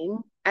saying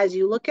as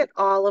you look at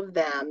all of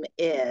them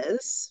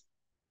is,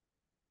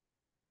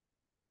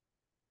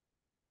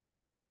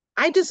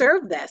 I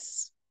deserve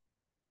this.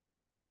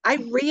 I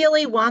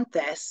really want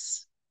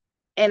this.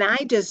 And I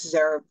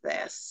deserve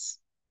this.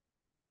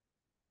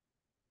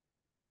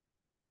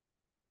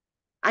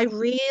 I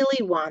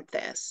really want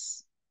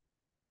this.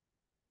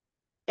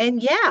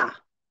 And yeah,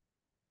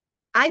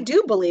 I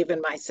do believe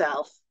in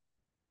myself.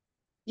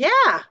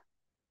 Yeah,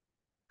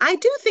 I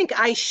do think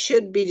I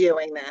should be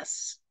doing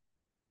this.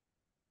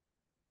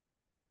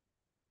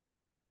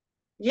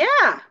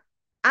 Yeah,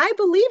 I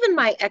believe in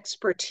my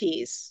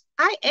expertise.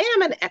 I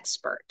am an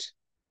expert.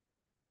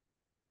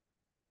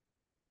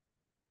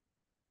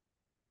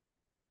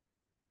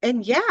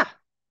 And yeah,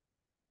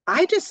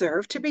 I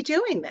deserve to be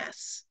doing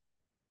this.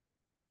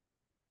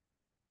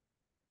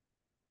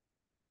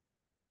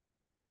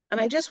 And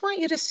I just want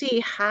you to see,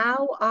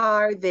 how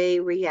are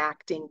they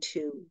reacting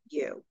to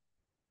you?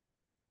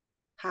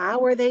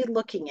 How are they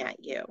looking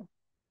at you?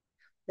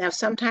 Now,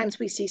 sometimes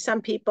we see some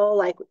people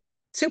like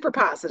super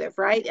positive,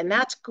 right? And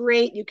that's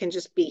great. You can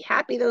just be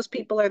happy those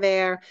people are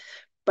there,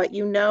 but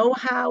you know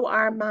how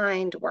our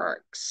mind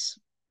works.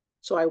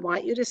 So I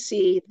want you to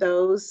see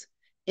those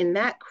in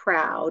that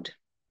crowd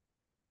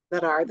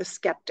that are the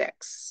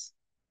skeptics,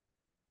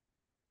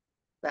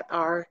 that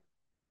are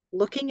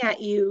looking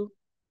at you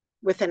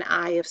with an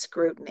eye of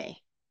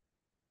scrutiny?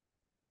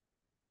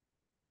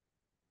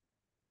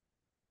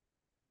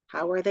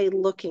 How are they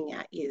looking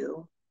at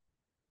you,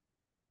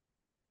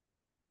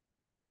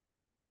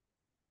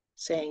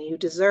 saying you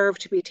deserve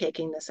to be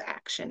taking this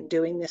action,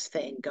 doing this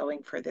thing,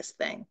 going for this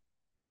thing?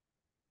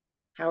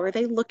 How are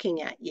they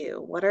looking at you?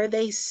 What are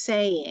they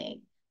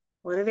saying?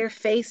 What do their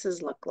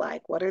faces look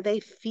like? What are they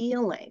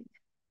feeling?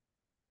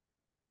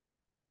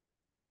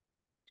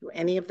 Do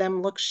any of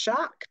them look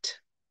shocked?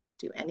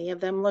 Do any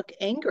of them look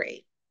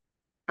angry?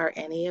 Are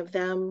any of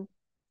them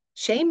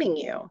shaming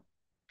you,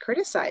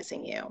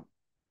 criticizing you,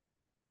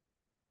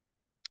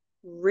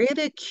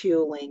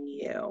 ridiculing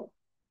you,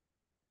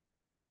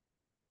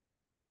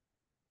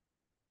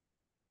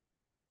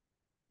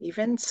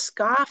 even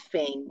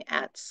scoffing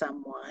at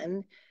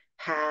someone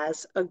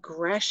has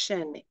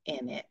aggression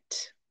in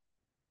it?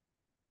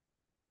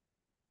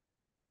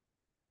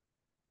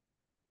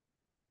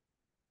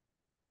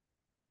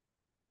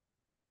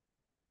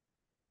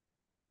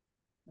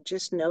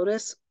 Just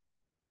notice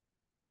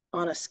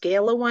on a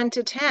scale of 1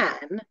 to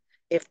 10,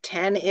 if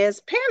 10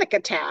 is panic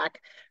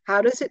attack,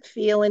 how does it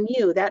feel in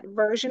you, that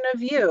version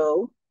of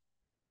you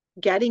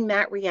getting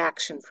that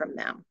reaction from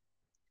them?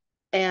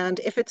 And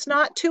if it's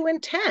not too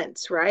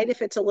intense, right?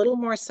 If it's a little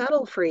more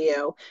subtle for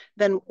you,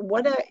 then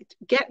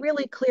get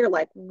really clear,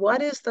 like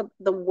what is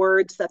the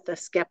words that the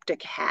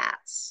skeptic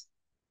has?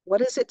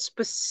 What is it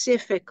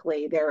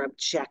specifically they're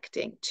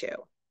objecting to?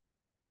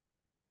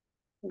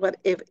 What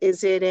if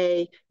is it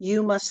a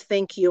you must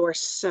think you're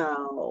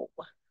so,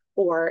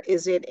 or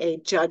is it a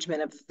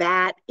judgment of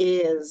that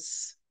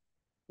is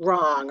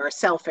wrong or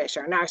selfish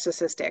or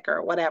narcissistic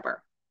or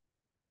whatever?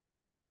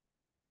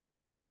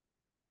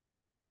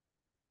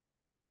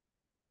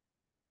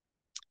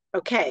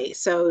 Okay,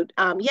 so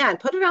yeah, and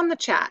put it on the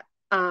chat.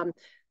 Um,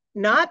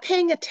 Not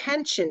paying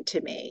attention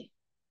to me.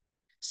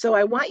 So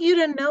I want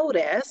you to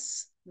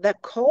notice the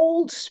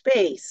cold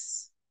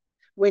space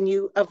when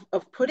you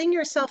of putting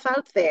yourself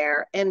out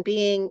there and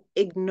being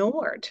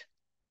ignored.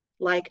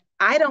 Like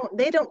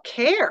they don't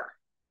care.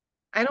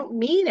 I don't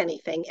mean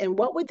anything. And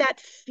what would that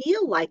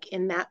feel like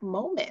in that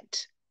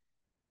moment?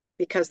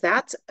 Because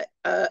that's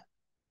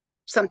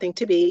something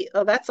to be,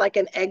 oh, that's like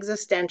an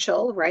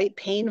existential, right?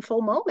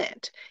 Painful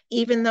moment,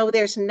 even though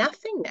there's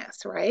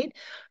nothingness, right?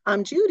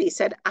 Judy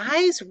said,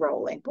 eyes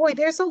rolling. Boy,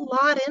 there's a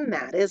lot in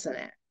that, isn't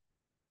it?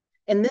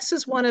 And this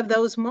is one of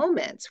those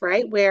moments,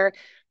 right? Where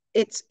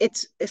it's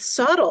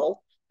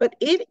subtle, but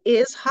it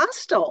is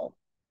hostile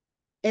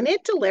and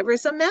it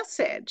delivers a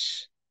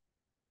message,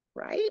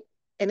 right?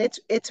 And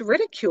it's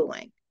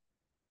ridiculing.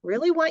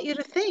 Really want you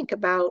to think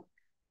about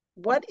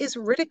what is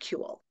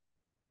ridicule.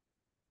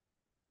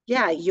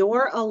 Yeah,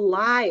 you're a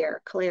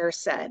liar, Claire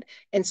said.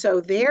 And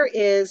so there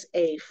is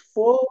a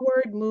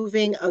forward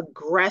moving,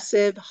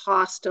 aggressive,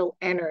 hostile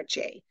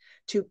energy.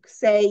 To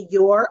say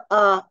you're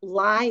a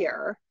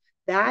liar,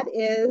 that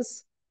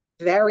is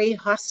very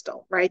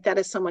hostile, right? That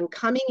is someone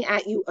coming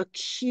at you,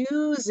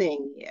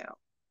 accusing you.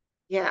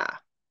 Yeah.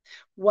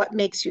 What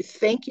makes you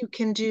think you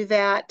can do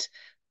that?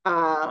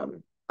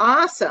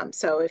 Awesome.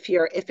 So if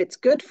it's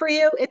good for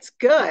you, it's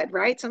good,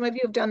 right? Some of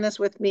you have done this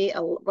with me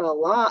a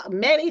lot,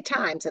 many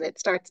times, and it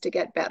starts to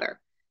get better.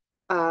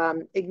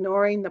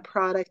 Ignoring the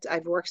product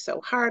I've worked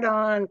so hard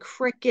on,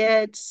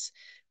 crickets.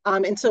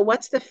 And so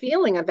what's the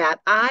feeling of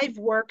that? I've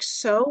worked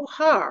so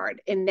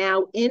hard, and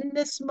now in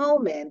this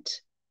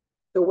moment,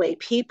 the way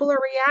people are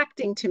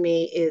reacting to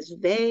me is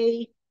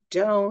they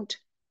don't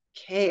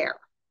care.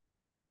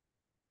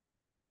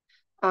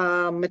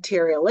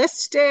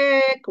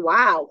 Materialistic.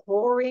 Wow,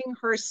 whoring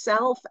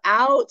herself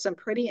out. Some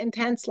pretty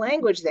intense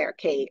language there,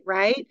 Kate,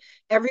 right?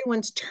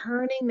 Everyone's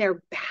turning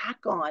their back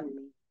on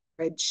me,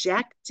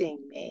 rejecting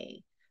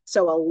me.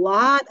 So a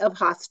lot of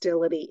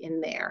hostility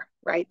in there,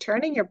 right?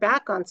 Turning your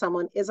back on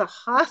someone is a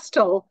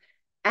hostile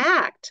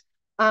act.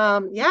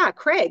 Yeah,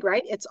 Craig,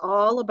 right? It's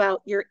all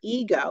about your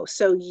ego.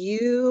 So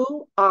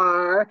you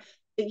are,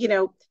 you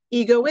know,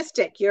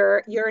 egoistic.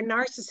 You're a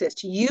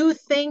narcissist. You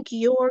think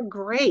you're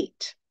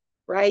great,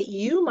 right?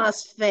 You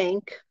must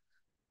think,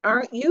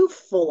 aren't you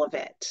full of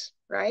it,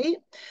 right?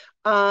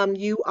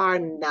 You are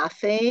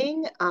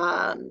nothing.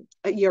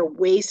 You're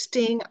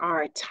wasting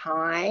our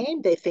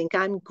time. They think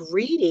I'm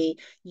greedy.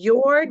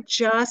 You're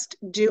just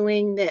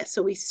doing this.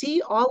 So we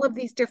see all of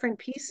these different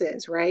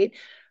pieces, right?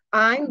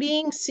 I'm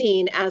being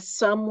seen as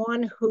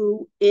someone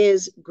who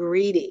is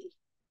greedy.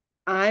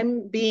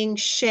 I'm being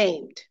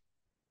shamed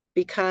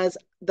because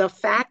the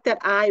fact that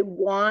I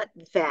want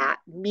that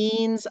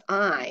means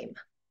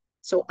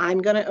so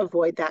I'm going to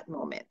avoid that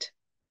moment,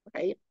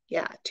 right?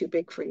 Yeah, too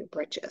big for your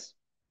britches.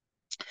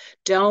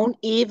 Don't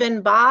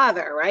even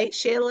bother, right?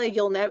 Sheila,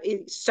 you'll never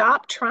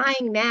stop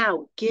trying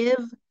now.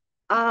 Give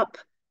up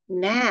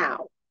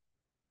now.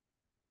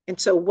 And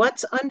so,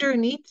 what's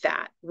underneath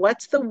that?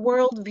 What's the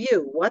world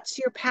view? What's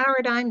your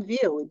paradigm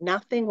view?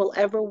 Nothing will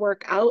ever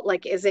work out.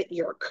 Like, is it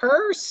you're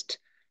cursed,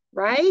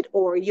 right?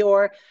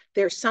 Or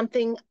there's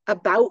something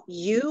about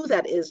you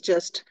that is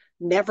just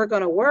never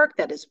going to work,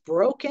 that is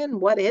broken?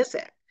 What is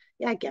it?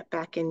 Yeah, get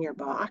back in your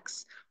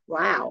box.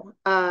 Wow.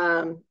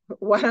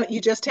 Why don't you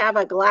just have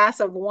a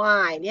glass of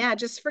wine? Yeah,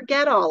 just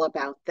forget all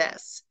about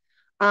this.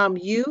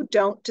 You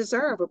don't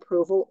deserve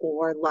approval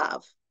or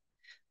love.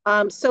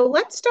 So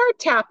let's start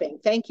tapping.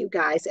 Thank you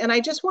guys. And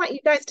I just want you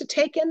guys to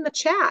take in the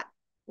chat,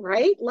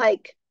 right?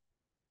 Like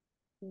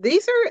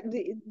these are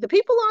the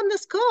people on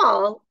this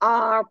call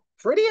are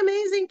pretty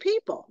amazing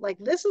people. Like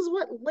this is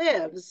what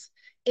lives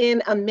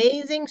in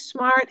amazing,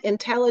 smart,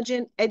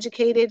 intelligent,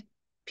 educated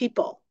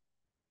people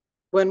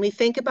when we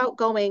think about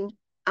going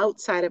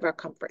outside of our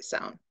comfort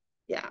zone.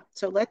 Yeah.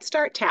 So let's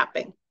start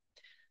tapping.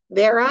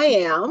 There I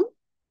am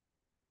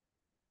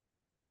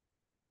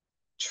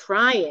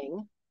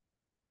trying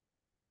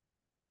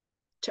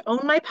to own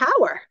my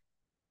power,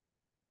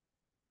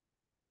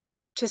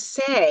 to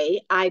say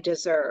I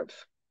deserve,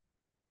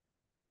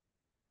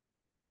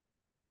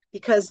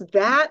 because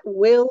that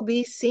will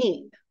be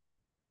seen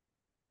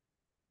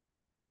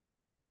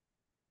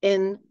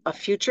in a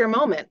future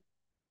moment.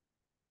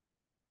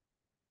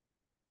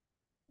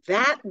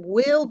 That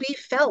will be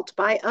felt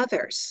by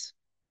others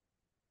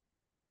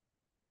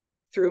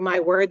through my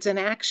words and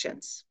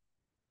actions.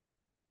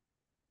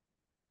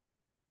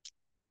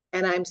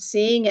 And I'm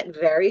seeing it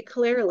very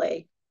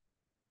clearly,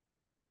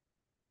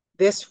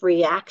 this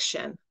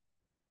reaction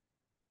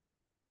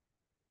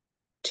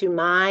to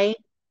my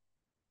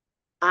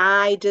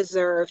I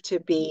deserve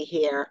to be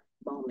here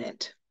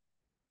moment.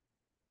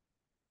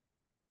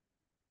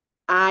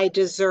 I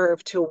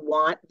deserve to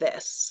want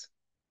this.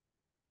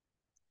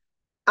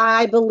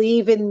 I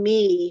believe in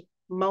me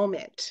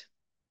moment.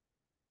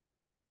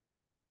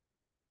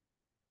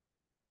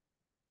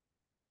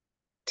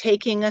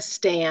 Taking a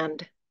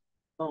stand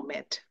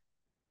moment.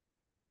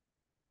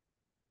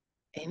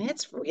 And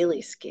it's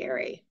really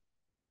scary.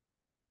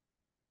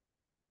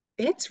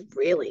 It's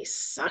really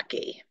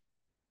sucky.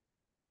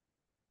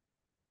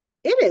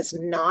 It is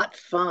not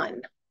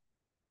fun.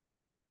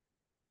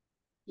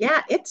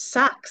 Yeah, it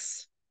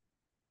sucks.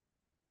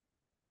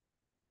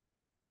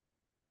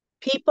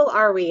 People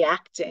are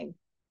reacting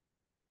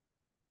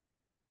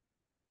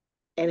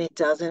and it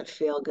doesn't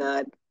feel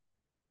good.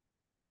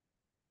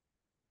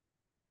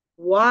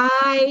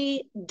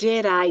 Why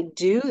did I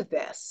do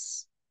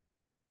this?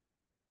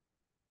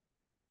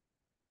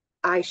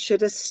 I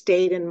should have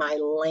stayed in my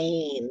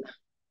lane.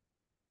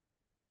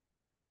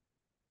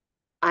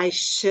 I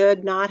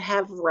should not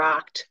have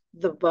rocked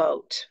the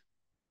boat.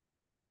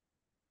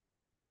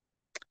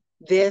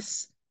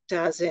 This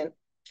doesn't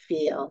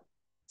feel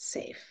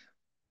safe.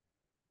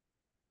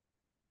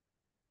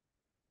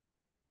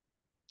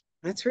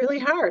 That's really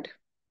hard.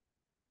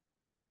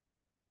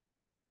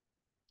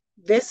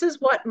 This is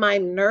what my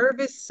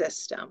nervous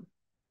system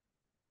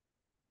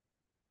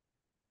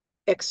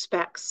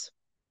expects.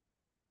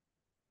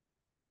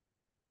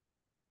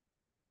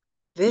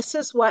 This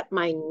is what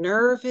my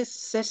nervous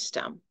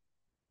system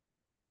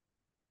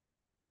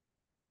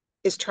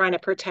is trying to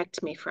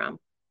protect me from.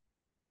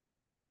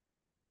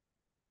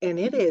 And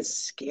it is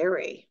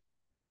scary.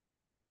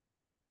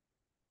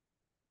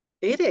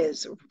 It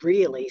is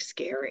really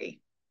scary.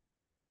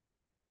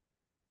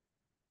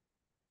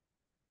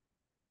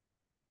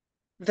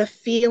 The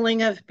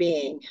feeling of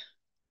being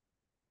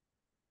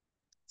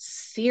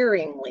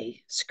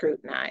searingly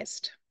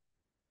scrutinized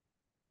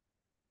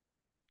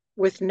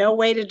with no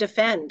way to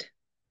defend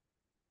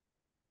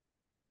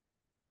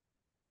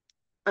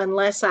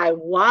unless I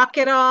walk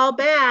it all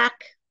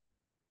back,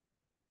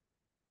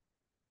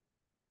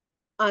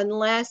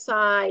 unless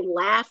I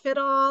laugh it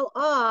all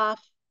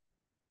off,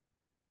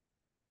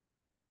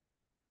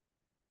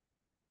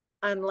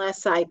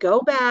 unless I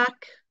go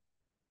back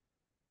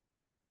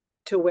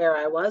to where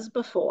I was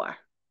before.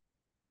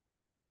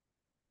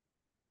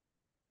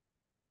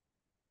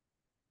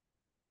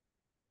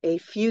 A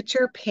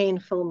future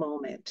painful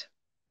moment.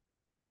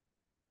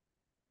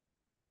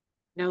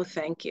 No,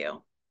 thank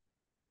you.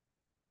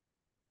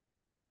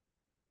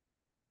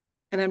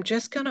 And I'm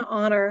just going to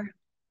honor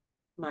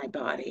my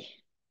body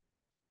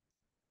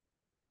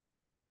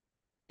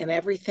and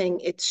everything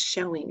it's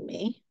showing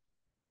me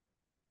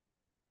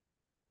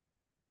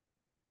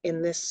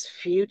in this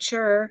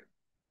future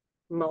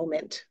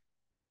moment,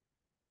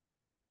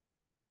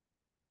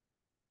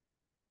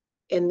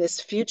 in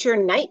this future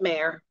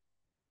nightmare,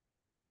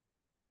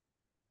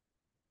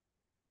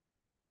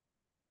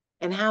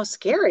 and how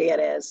scary it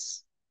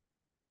is,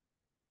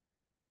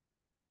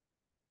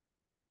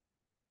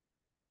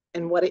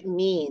 and what it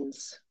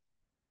means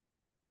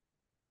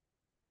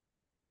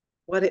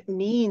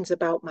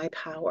about my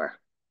power,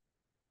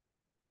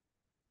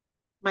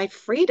 my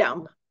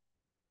freedom,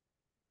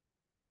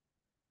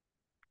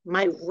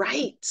 my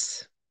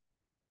rights,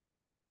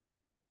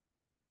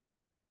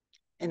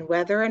 and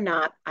whether or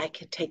not I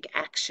can take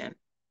action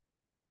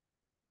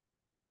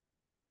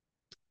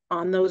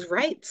on those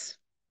rights.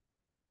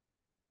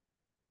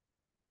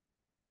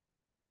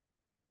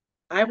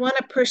 I want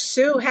to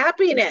pursue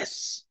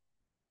happiness.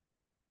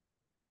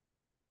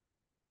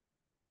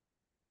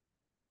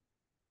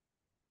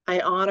 I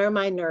honor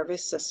my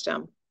nervous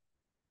system.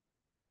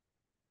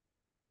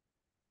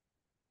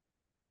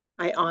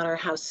 I honor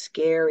how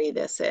scary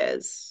this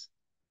is.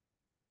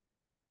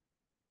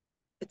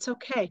 It's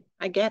okay.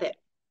 I get it.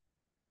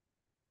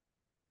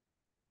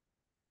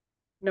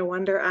 No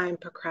wonder I'm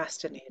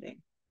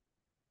procrastinating.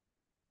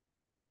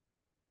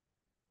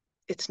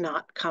 It's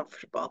not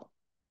comfortable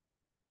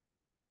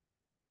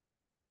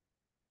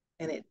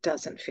and it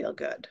doesn't feel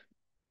good.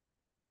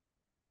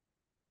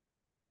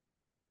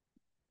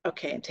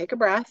 Okay, and take a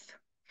breath.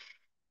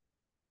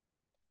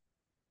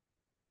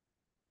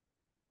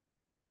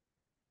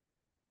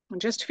 And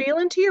just feel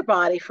into your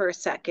body for a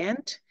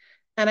second.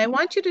 And I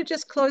want you to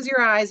just close your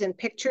eyes and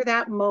picture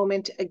that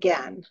moment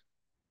again.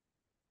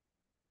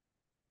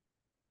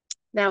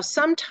 Now,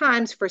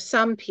 sometimes for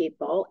some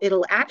people,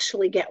 it'll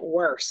actually get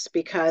worse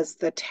because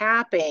the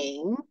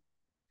tapping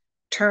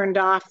turned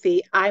off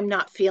the I'm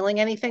not feeling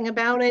anything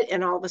about it,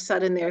 and all of a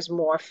sudden there's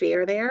more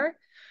fear there.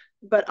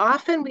 But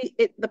often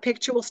the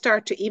picture will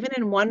start to, even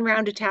in one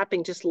round of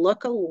tapping, just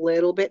look a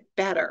little bit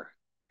better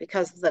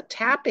because the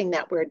tapping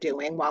that we're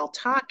doing while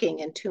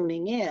talking and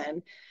tuning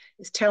in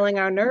is telling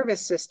our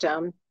nervous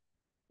system,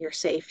 you're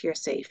safe, you're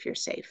safe, you're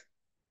safe,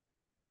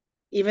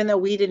 even though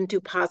we didn't do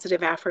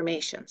positive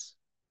affirmations.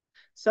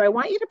 So I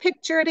want you to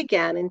picture it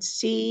again and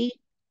see,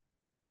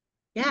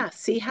 yeah,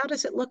 see how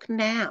does it look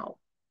now?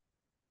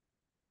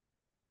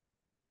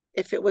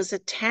 If it was a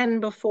 10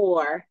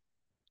 before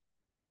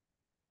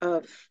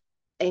of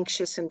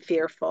anxious and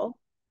fearful,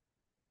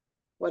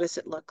 what does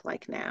it look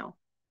like now?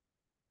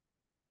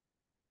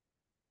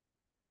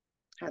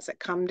 Has it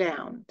come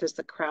down? Does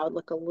the crowd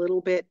look a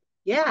little bit,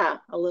 yeah,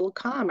 a little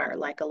calmer,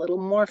 like a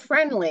little more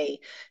friendly?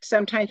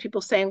 Sometimes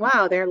people saying,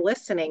 wow, they're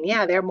listening.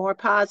 Yeah, they're more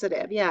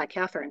positive. Yeah,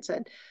 Catherine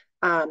said,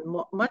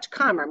 much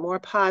calmer, more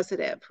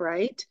positive,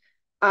 right?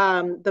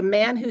 The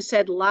man who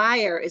said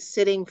liar is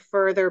sitting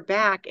further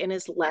back and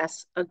is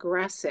less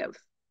aggressive.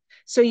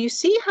 So you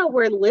see how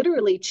we're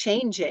literally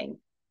changing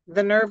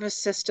the nervous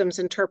system's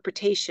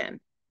interpretation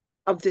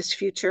of this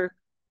future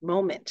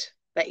moment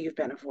that you've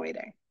been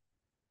avoiding.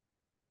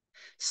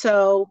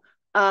 So,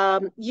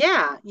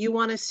 yeah, you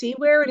want to see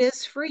where it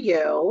is for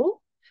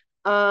you.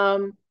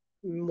 Um,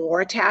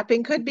 More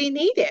tapping could be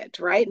needed,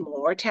 right?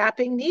 More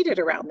tapping needed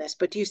around this.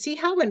 But do you see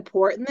how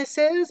important this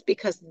is?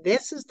 Because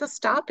this is the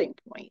stopping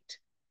point,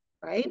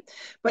 right?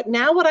 But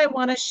now what I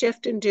want to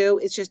shift and do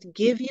is just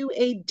give you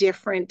a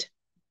different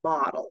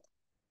model.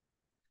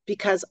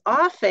 Because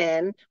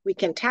often we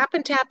can tap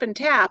and tap and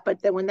tap,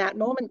 but then when that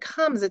moment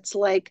comes, it's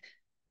like,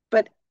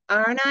 but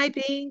aren't I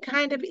being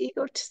kind of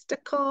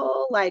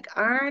egotistical? Like,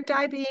 aren't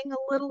I being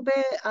a little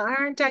bit,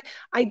 aren't I?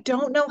 I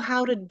don't know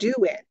how to do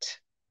it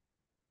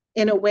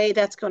in a way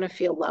that's going to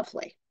feel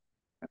lovely.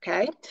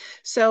 Okay.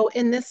 So,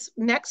 in this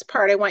next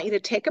part, I want you to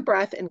take a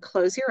breath and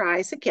close your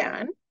eyes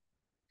again.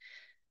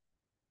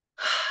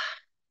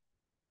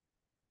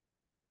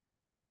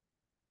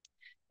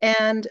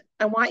 And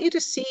I want you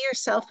to see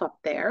yourself up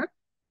there.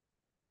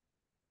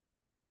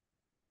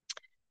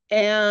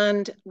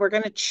 And we're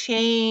going to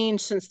change,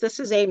 since this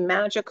is a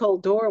magical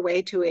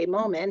doorway to a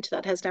moment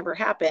that has never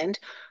happened,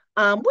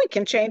 we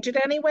can change it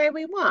any way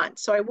we want.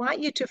 So I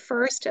want you to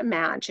first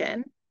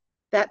imagine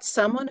that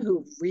someone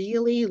who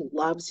really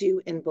loves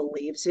you and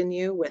believes in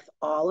you with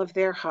all of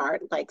their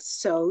heart, like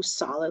so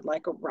solid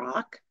like a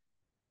rock,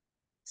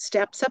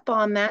 steps up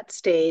on that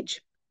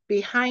stage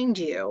behind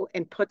you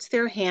and puts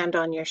their hand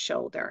on your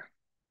shoulder.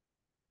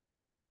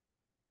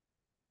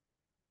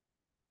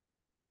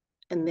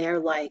 And they're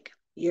like,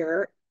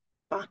 you're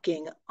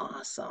fucking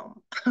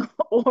awesome,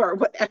 or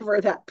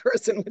whatever that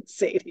person would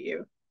say to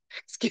you.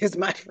 Excuse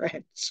my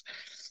French,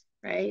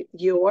 right?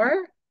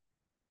 You're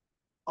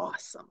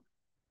awesome.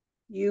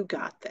 You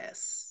got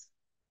this.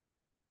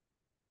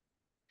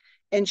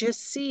 And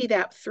just see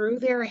that through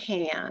their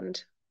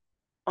hand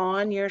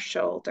on your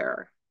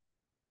shoulder,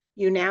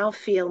 you now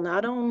feel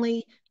not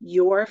only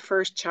your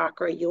first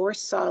chakra, your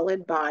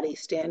solid body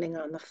standing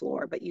on the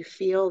floor, but you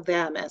feel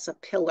them as a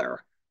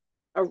pillar,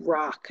 a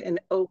rock, an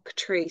oak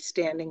tree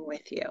standing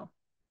with you.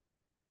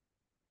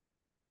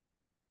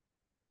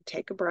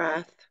 Take a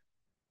breath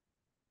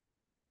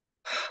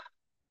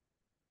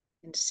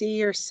and see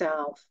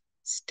yourself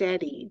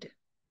steadied,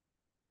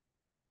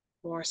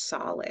 more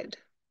solid.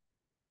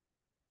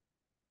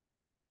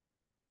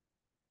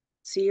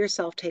 See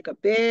yourself take a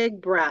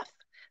big breath.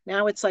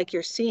 Now it's like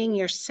you're seeing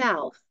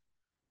yourself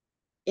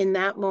in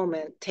that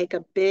moment. Take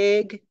a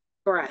big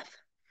breath.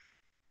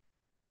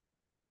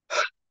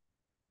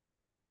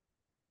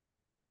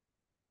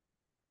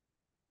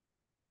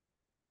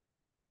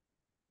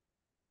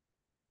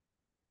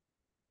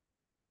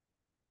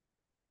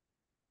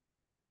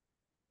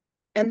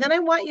 And then I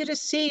want you to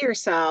see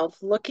yourself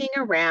looking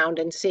around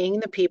and seeing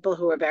the people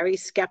who are very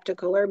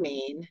skeptical or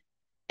mean,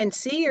 and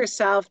see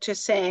yourself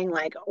just saying,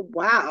 like,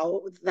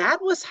 wow,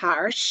 that was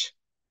harsh.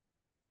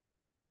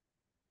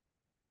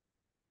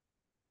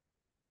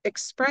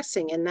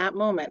 Expressing in that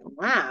moment,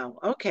 wow,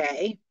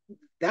 okay,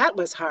 that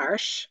was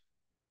harsh.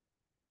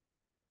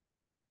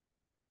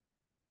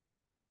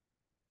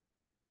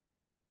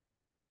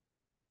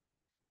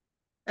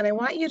 And I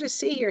want you to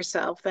see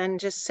yourself then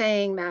just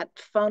saying that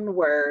fun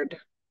word,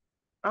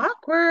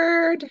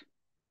 Awkward.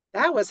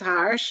 That was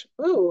harsh.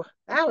 Ooh,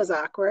 that was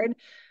awkward.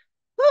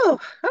 Ooh,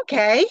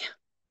 okay.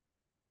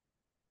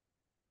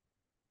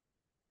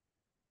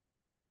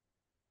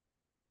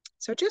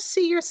 So just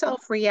see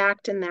yourself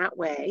react in that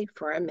way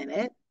for a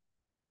minute.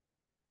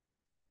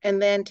 And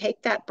then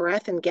take that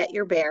breath and get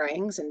your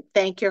bearings and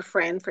thank your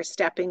friend for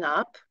stepping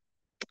up.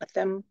 Let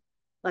them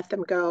let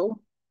them go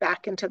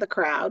back into the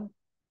crowd.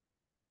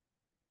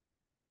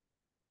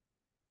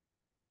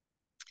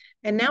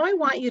 And now I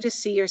want you to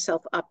see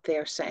yourself up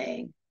there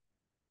saying,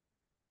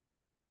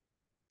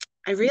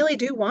 I really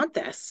do want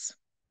this.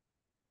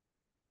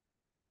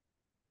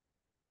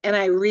 And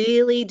I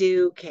really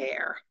do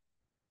care.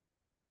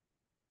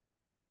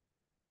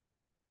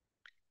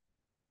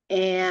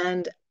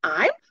 And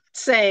I'm not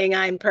saying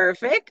I'm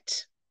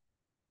perfect.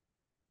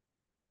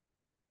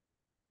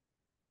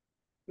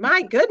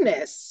 My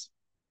goodness,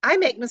 I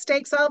make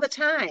mistakes all the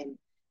time.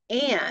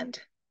 And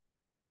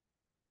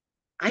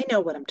I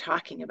know what I'm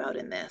talking about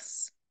in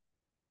this.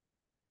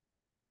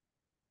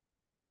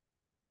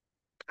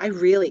 I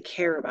really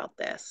care about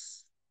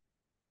this.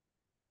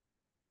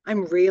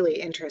 I'm really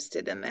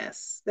interested in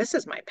this. This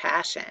is my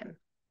passion.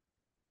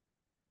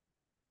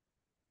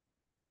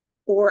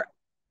 Or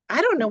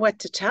I don't know what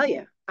to tell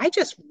you. I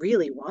just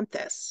really want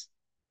this.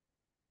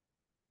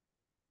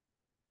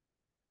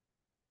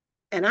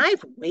 And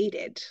I've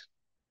waited.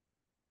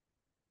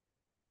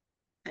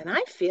 And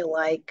I feel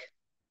like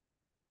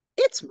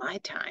it's my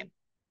time.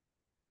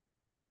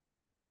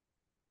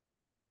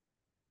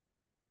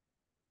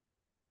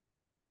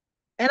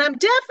 And I'm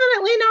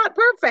definitely not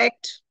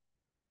perfect.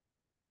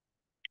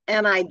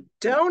 And I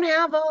don't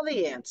have all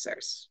the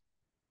answers.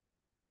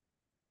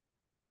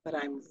 But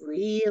I'm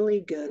really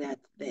good at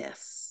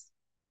this.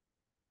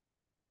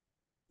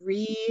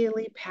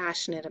 Really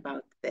passionate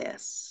about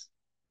this.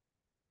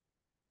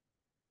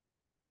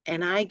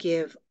 And I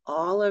give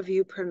all of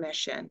you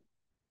permission.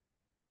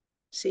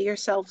 See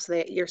yourself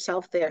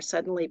there,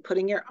 suddenly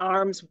putting your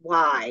arms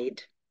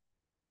wide,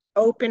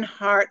 open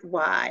heart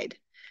wide.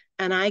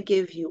 And I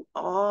give you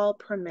all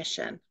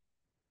permission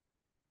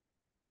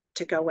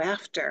to go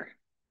after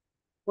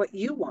what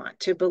you want,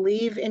 to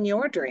believe in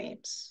your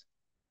dreams,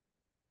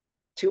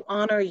 to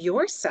honor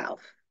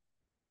yourself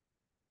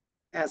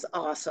as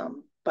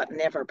awesome, but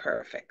never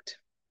perfect.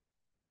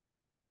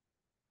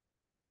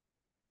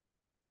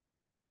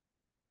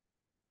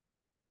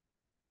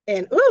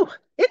 And ooh,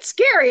 it's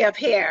scary up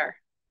here.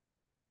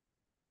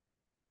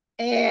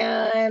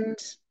 And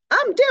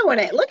I'm doing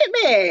it. Look at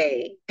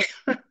me.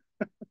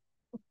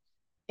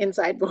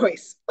 Inside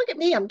voice. Look at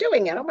me. I'm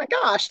doing it. Oh my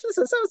gosh, this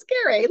is so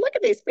scary. Look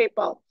at these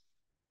people.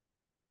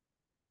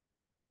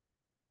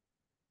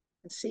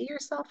 And see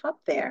yourself up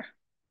there.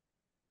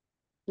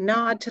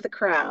 Nod to the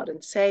crowd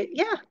and say,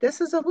 yeah,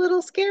 this is a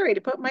little scary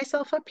to put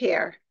myself up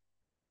here.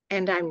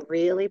 And I'm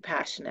really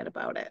passionate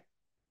about it.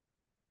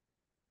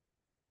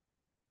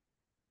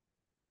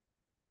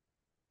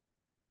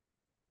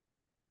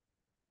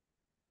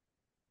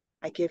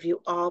 I give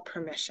you all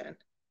permission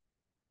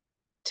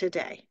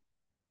today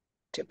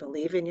to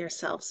believe in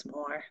yourselves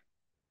more,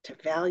 to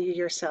value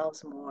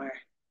yourselves more,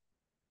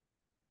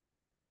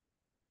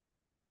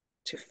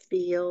 to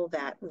feel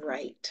that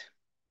right.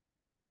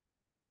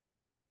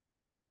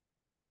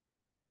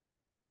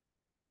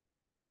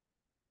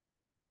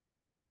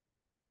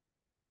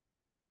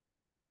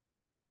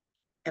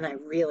 And I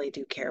really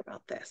do care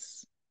about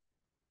this.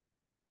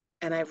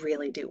 And I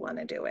really do want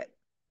to do it.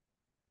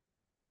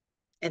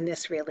 And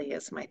this really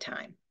is my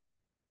time.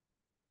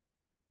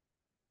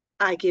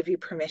 I give you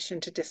permission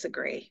to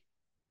disagree.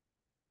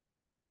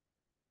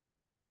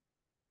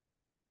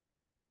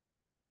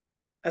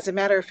 As a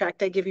matter of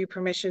fact, I give you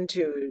permission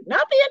to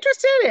not be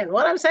interested in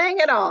what I'm saying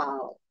at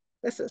all.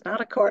 This is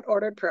not a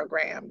court-ordered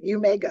program. You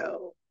may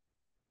go.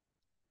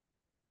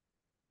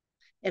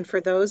 And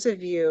for those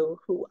of you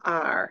who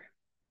are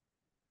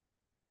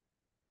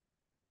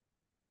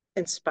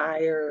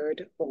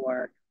inspired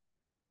or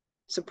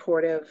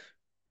supportive,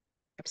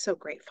 I'm so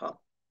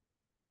grateful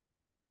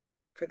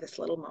for this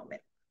little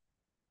moment.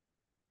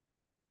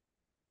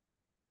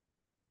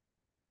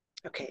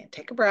 Okay, and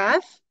take a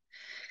breath.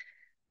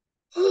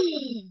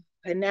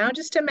 And now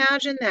just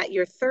imagine that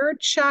your third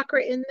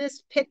chakra in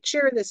this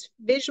picture, this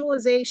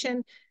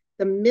visualization,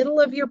 the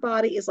middle of your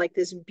body is like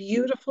this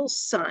beautiful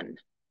sun,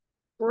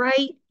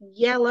 bright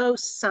yellow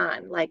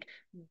sun, like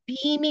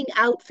beaming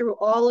out through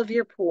all of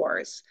your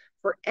pores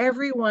for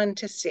everyone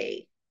to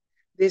see.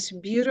 This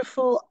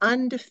beautiful,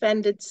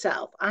 undefended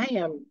self. I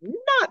am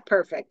not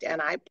perfect,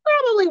 and I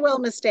probably will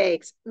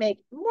make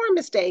more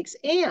mistakes,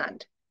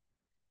 and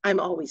I'm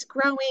always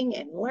growing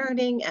and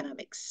learning, and I'm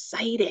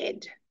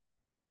excited.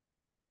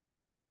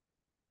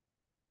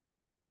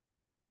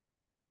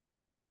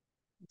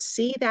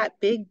 See that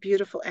big,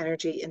 beautiful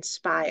energy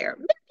inspire,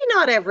 maybe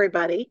not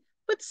everybody,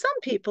 but some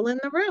people in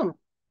the room.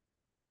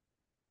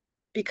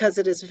 Because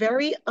it is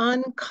very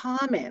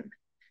uncommon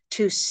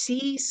to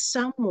see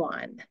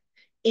someone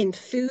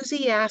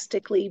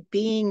enthusiastically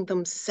being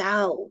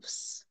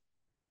themselves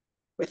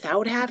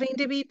without having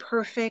to be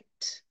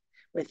perfect,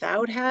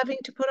 without having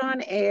to put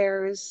on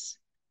airs,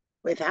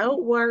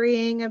 without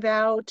worrying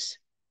about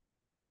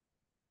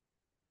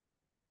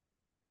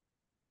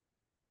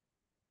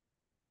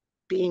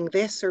being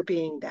this or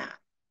being that,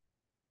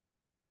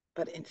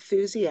 but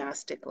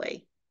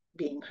enthusiastically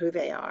being who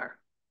they are.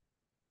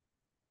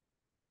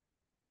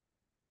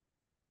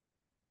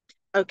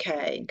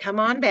 Okay, come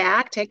on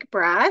back, take a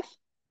breath.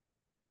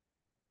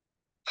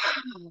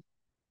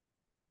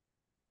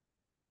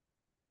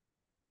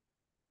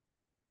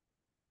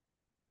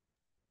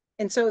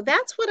 And so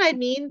that's what I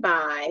mean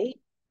by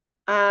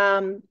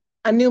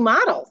a new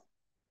model,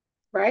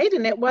 right?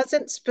 And it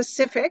wasn't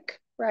specific,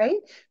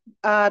 right?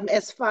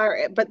 As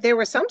far, but there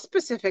were some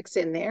specifics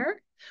in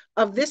there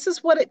of this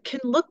is what it can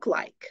look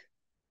like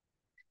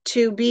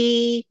to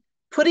be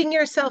putting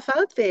yourself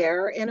out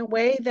there in a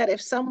way that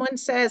if someone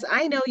says,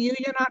 I know you,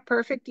 you're not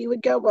perfect, you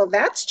would go, well,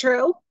 that's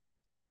true.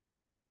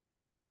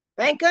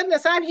 Thank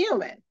goodness I'm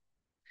human.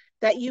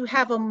 That you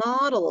have a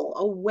model,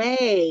 a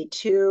way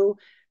to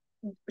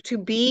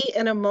be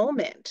in a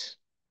moment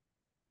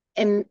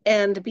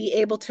and be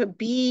able to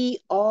be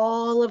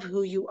all of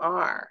who you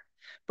are,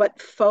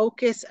 but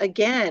focus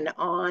again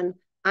on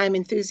I'm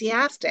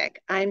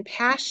enthusiastic, I'm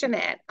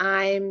passionate,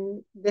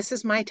 I'm this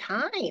is my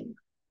time.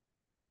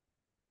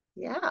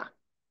 Yeah.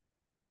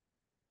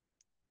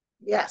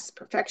 Yes,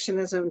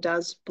 perfectionism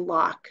does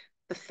block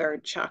the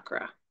third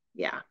chakra.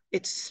 Yeah.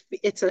 It's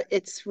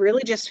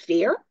really just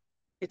fear.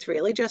 It's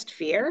really just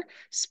fear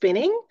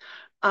spinning.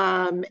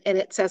 And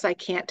it says I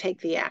can't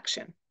take the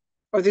action.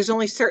 Or there's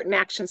only certain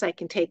actions I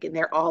can take, and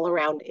they're all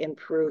around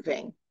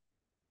improving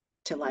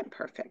till I'm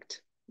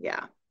perfect.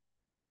 Yeah.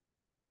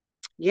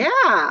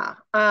 Yeah.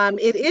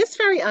 It is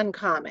very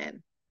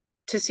uncommon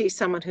to see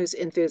someone who's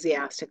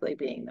enthusiastically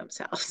being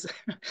themselves.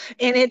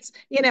 And it's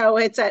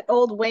that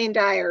old Wayne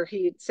Dyer,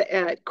 he'd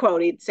say,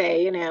 quote, he'd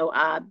say,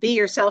 be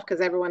yourself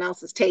because everyone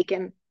else is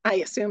taken. I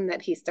assume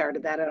that he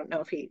started that. I don't know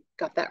if he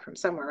got that from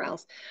somewhere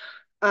else.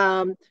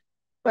 Um,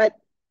 but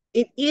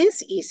it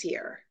is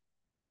easier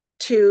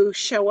to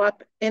show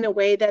up in a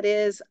way that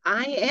is,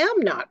 I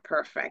am not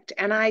perfect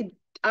and I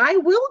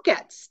will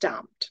get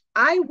stumped.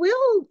 I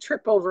will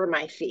trip over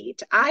my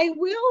feet. I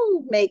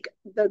will make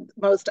the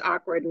most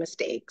awkward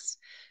mistakes.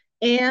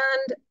 And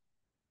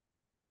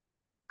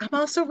I'm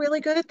also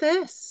really good at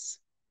this,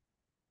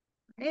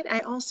 right? I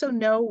also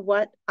know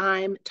what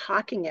I'm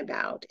talking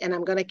about and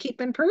I'm going to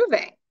keep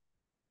improving.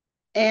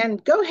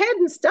 And go ahead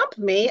and stump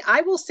me.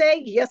 I will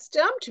say, you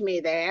stumped me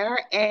there.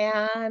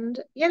 And,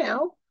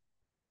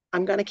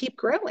 I'm going to keep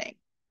growing.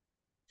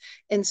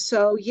 And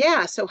so,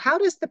 yeah. So how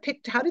did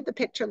the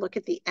picture look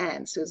at the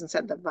end? Susan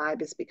said the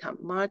vibe has become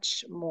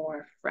much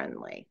more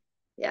friendly.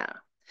 Yeah.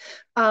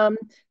 Um,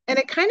 and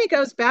it kind of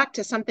goes back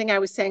to something I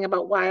was saying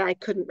about why I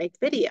couldn't make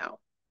video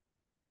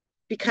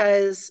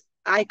because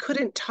I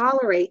couldn't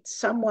tolerate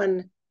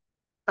someone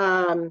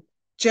um,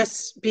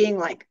 just being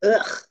like,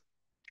 ugh,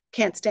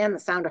 can't stand the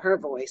sound of her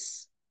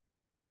voice.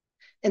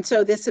 And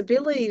so this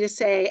ability to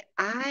say,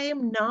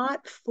 I'm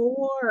not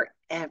for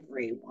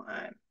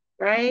everyone,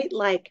 right?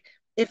 Like,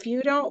 if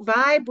you don't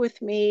vibe with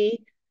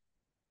me,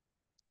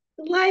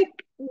 like,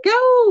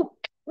 go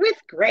with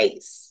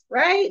grace,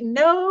 right?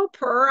 No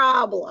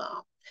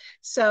problem.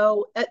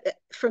 So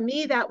for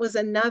me, that was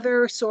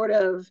another sort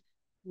of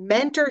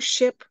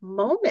mentorship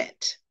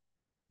moment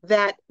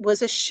that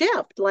was a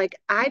shift. Like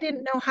I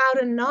didn't know how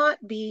to not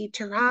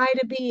try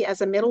to be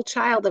as a middle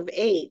child of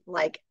 8,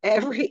 like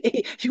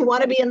you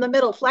want to be in the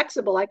middle,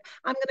 flexible, like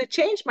I'm going to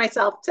change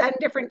myself 10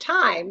 different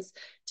times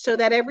so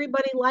that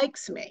everybody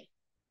likes me.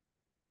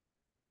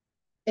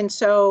 And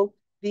so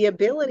the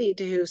ability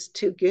to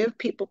give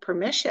people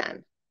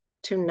permission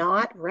to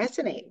not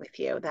resonate with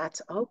you,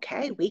 that's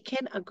okay. We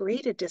can agree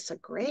to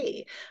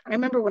disagree. I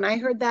remember when I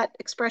heard that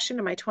expression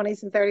in my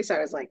 20s and 30s,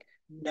 I was like,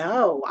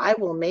 no, I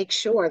will make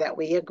sure that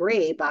we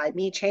agree by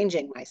me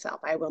changing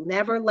myself. I will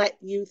never let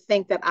you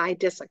think that I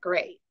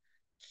disagree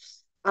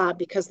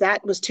because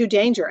that was too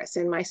dangerous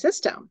in my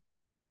system,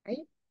 right?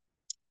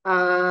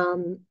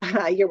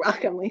 You're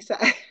welcome, Lisa.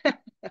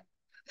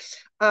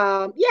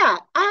 Yeah,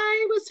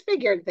 I was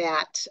figured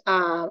that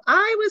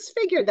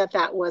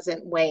that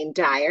wasn't Wayne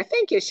Dyer.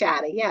 Thank you,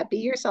 Shadi. Yeah, be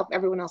yourself.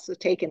 Everyone else was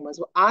taken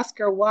was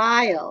Oscar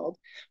Wilde,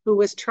 who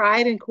was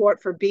tried in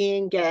court for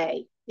being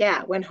gay.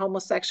 Yeah, when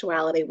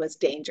homosexuality was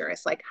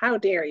dangerous. Like, how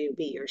dare you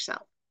be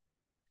yourself?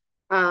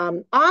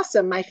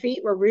 Awesome. My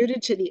feet were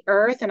rooted to the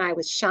earth and I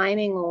was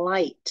shining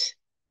light.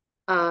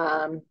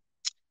 Um,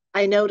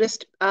 I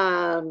noticed,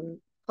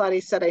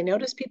 Claudia said, I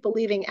noticed people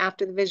leaving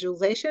after the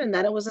visualization and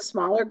then it was a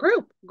smaller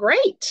group.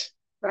 Great,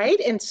 right?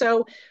 And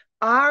so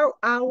I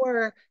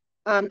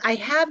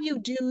have you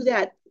do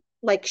that,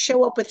 like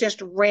show up with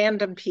just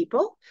random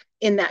people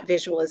in that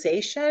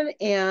visualization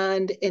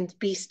and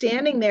be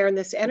standing there in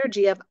this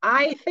energy of,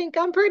 I think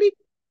I'm pretty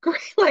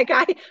great. Like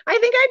I think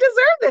I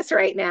deserve this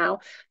right now.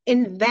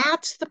 And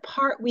that's the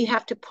part we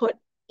have to put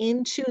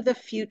into the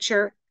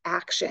future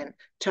action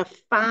to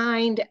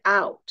find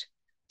out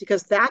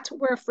because that's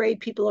what we're afraid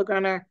people are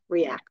going to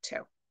react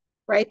to.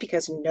 right?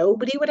 Because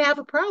nobody would have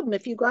a problem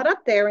if you got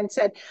up there and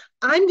said,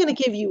 I'm going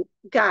to give you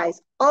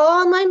guys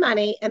all my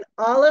money and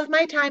all of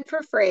my time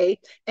for free.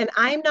 And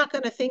I'm not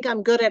going to think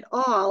I'm good at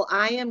all.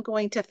 I am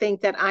going to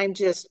think that I'm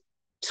just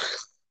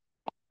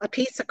a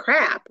piece of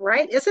crap,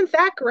 right? Isn't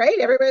that great?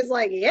 Everybody's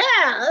like, yeah,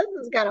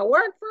 this is going to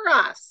work for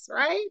us,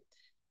 right?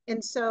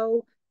 And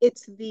so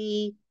it's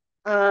the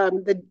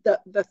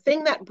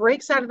thing that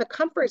breaks out of the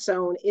comfort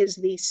zone is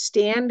the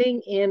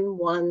standing in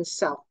one's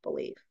self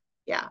belief.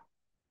 Yeah,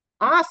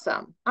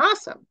 awesome,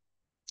 awesome.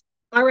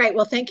 All right.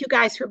 Well, thank you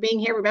guys for being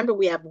here. Remember,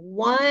 we have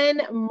one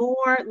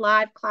more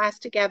live class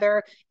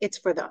together. It's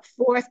for the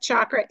fourth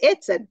chakra.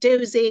 It's a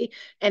doozy,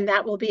 and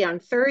that will be on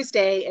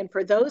Thursday. And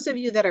for those of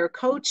you that are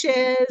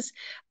coaches,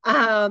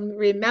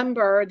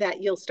 remember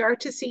that you'll start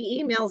to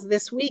see emails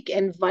this week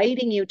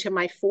inviting you to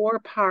my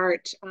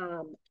four-part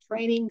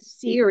training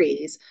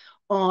series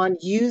on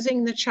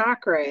using the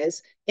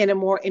chakras in a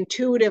more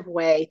intuitive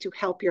way to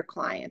help your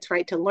clients,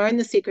 right? To learn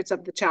the secrets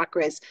of the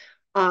chakras,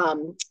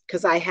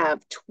 because I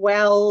have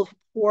 12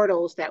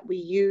 portals that we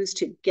use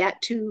to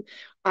get to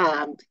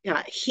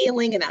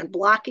healing and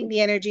unblocking the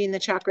energy in the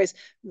chakras.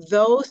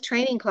 Those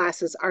training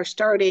classes are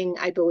starting,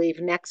 I believe,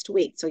 next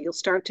week. So you'll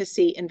start to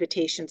see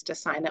invitations to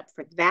sign up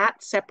for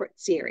that separate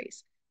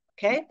series.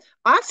 Okay,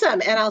 awesome.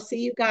 And I'll see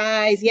you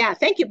guys. Yeah,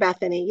 thank you,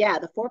 Bethany. Yeah,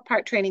 the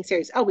four-part training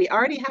series. Oh, we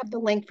already have the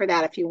link for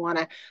that if you want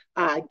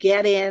to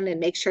get in and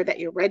make sure that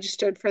you're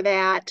registered for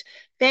that.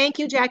 Thank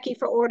you, Jackie,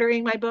 for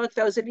ordering my book.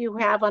 Those of you who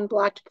have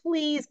Unblocked,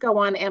 please go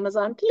on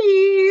Amazon,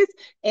 please,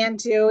 and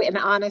do an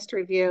honest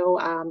review.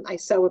 I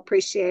so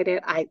appreciate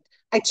it. I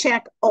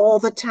check all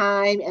the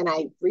time and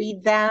I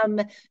read them,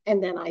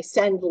 and then I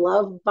send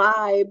love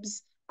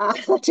vibes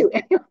to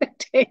anyone who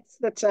takes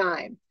the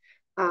time.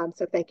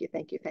 So thank you,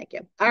 thank you, thank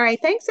you. All right,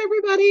 thanks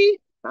everybody.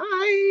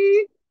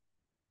 Bye.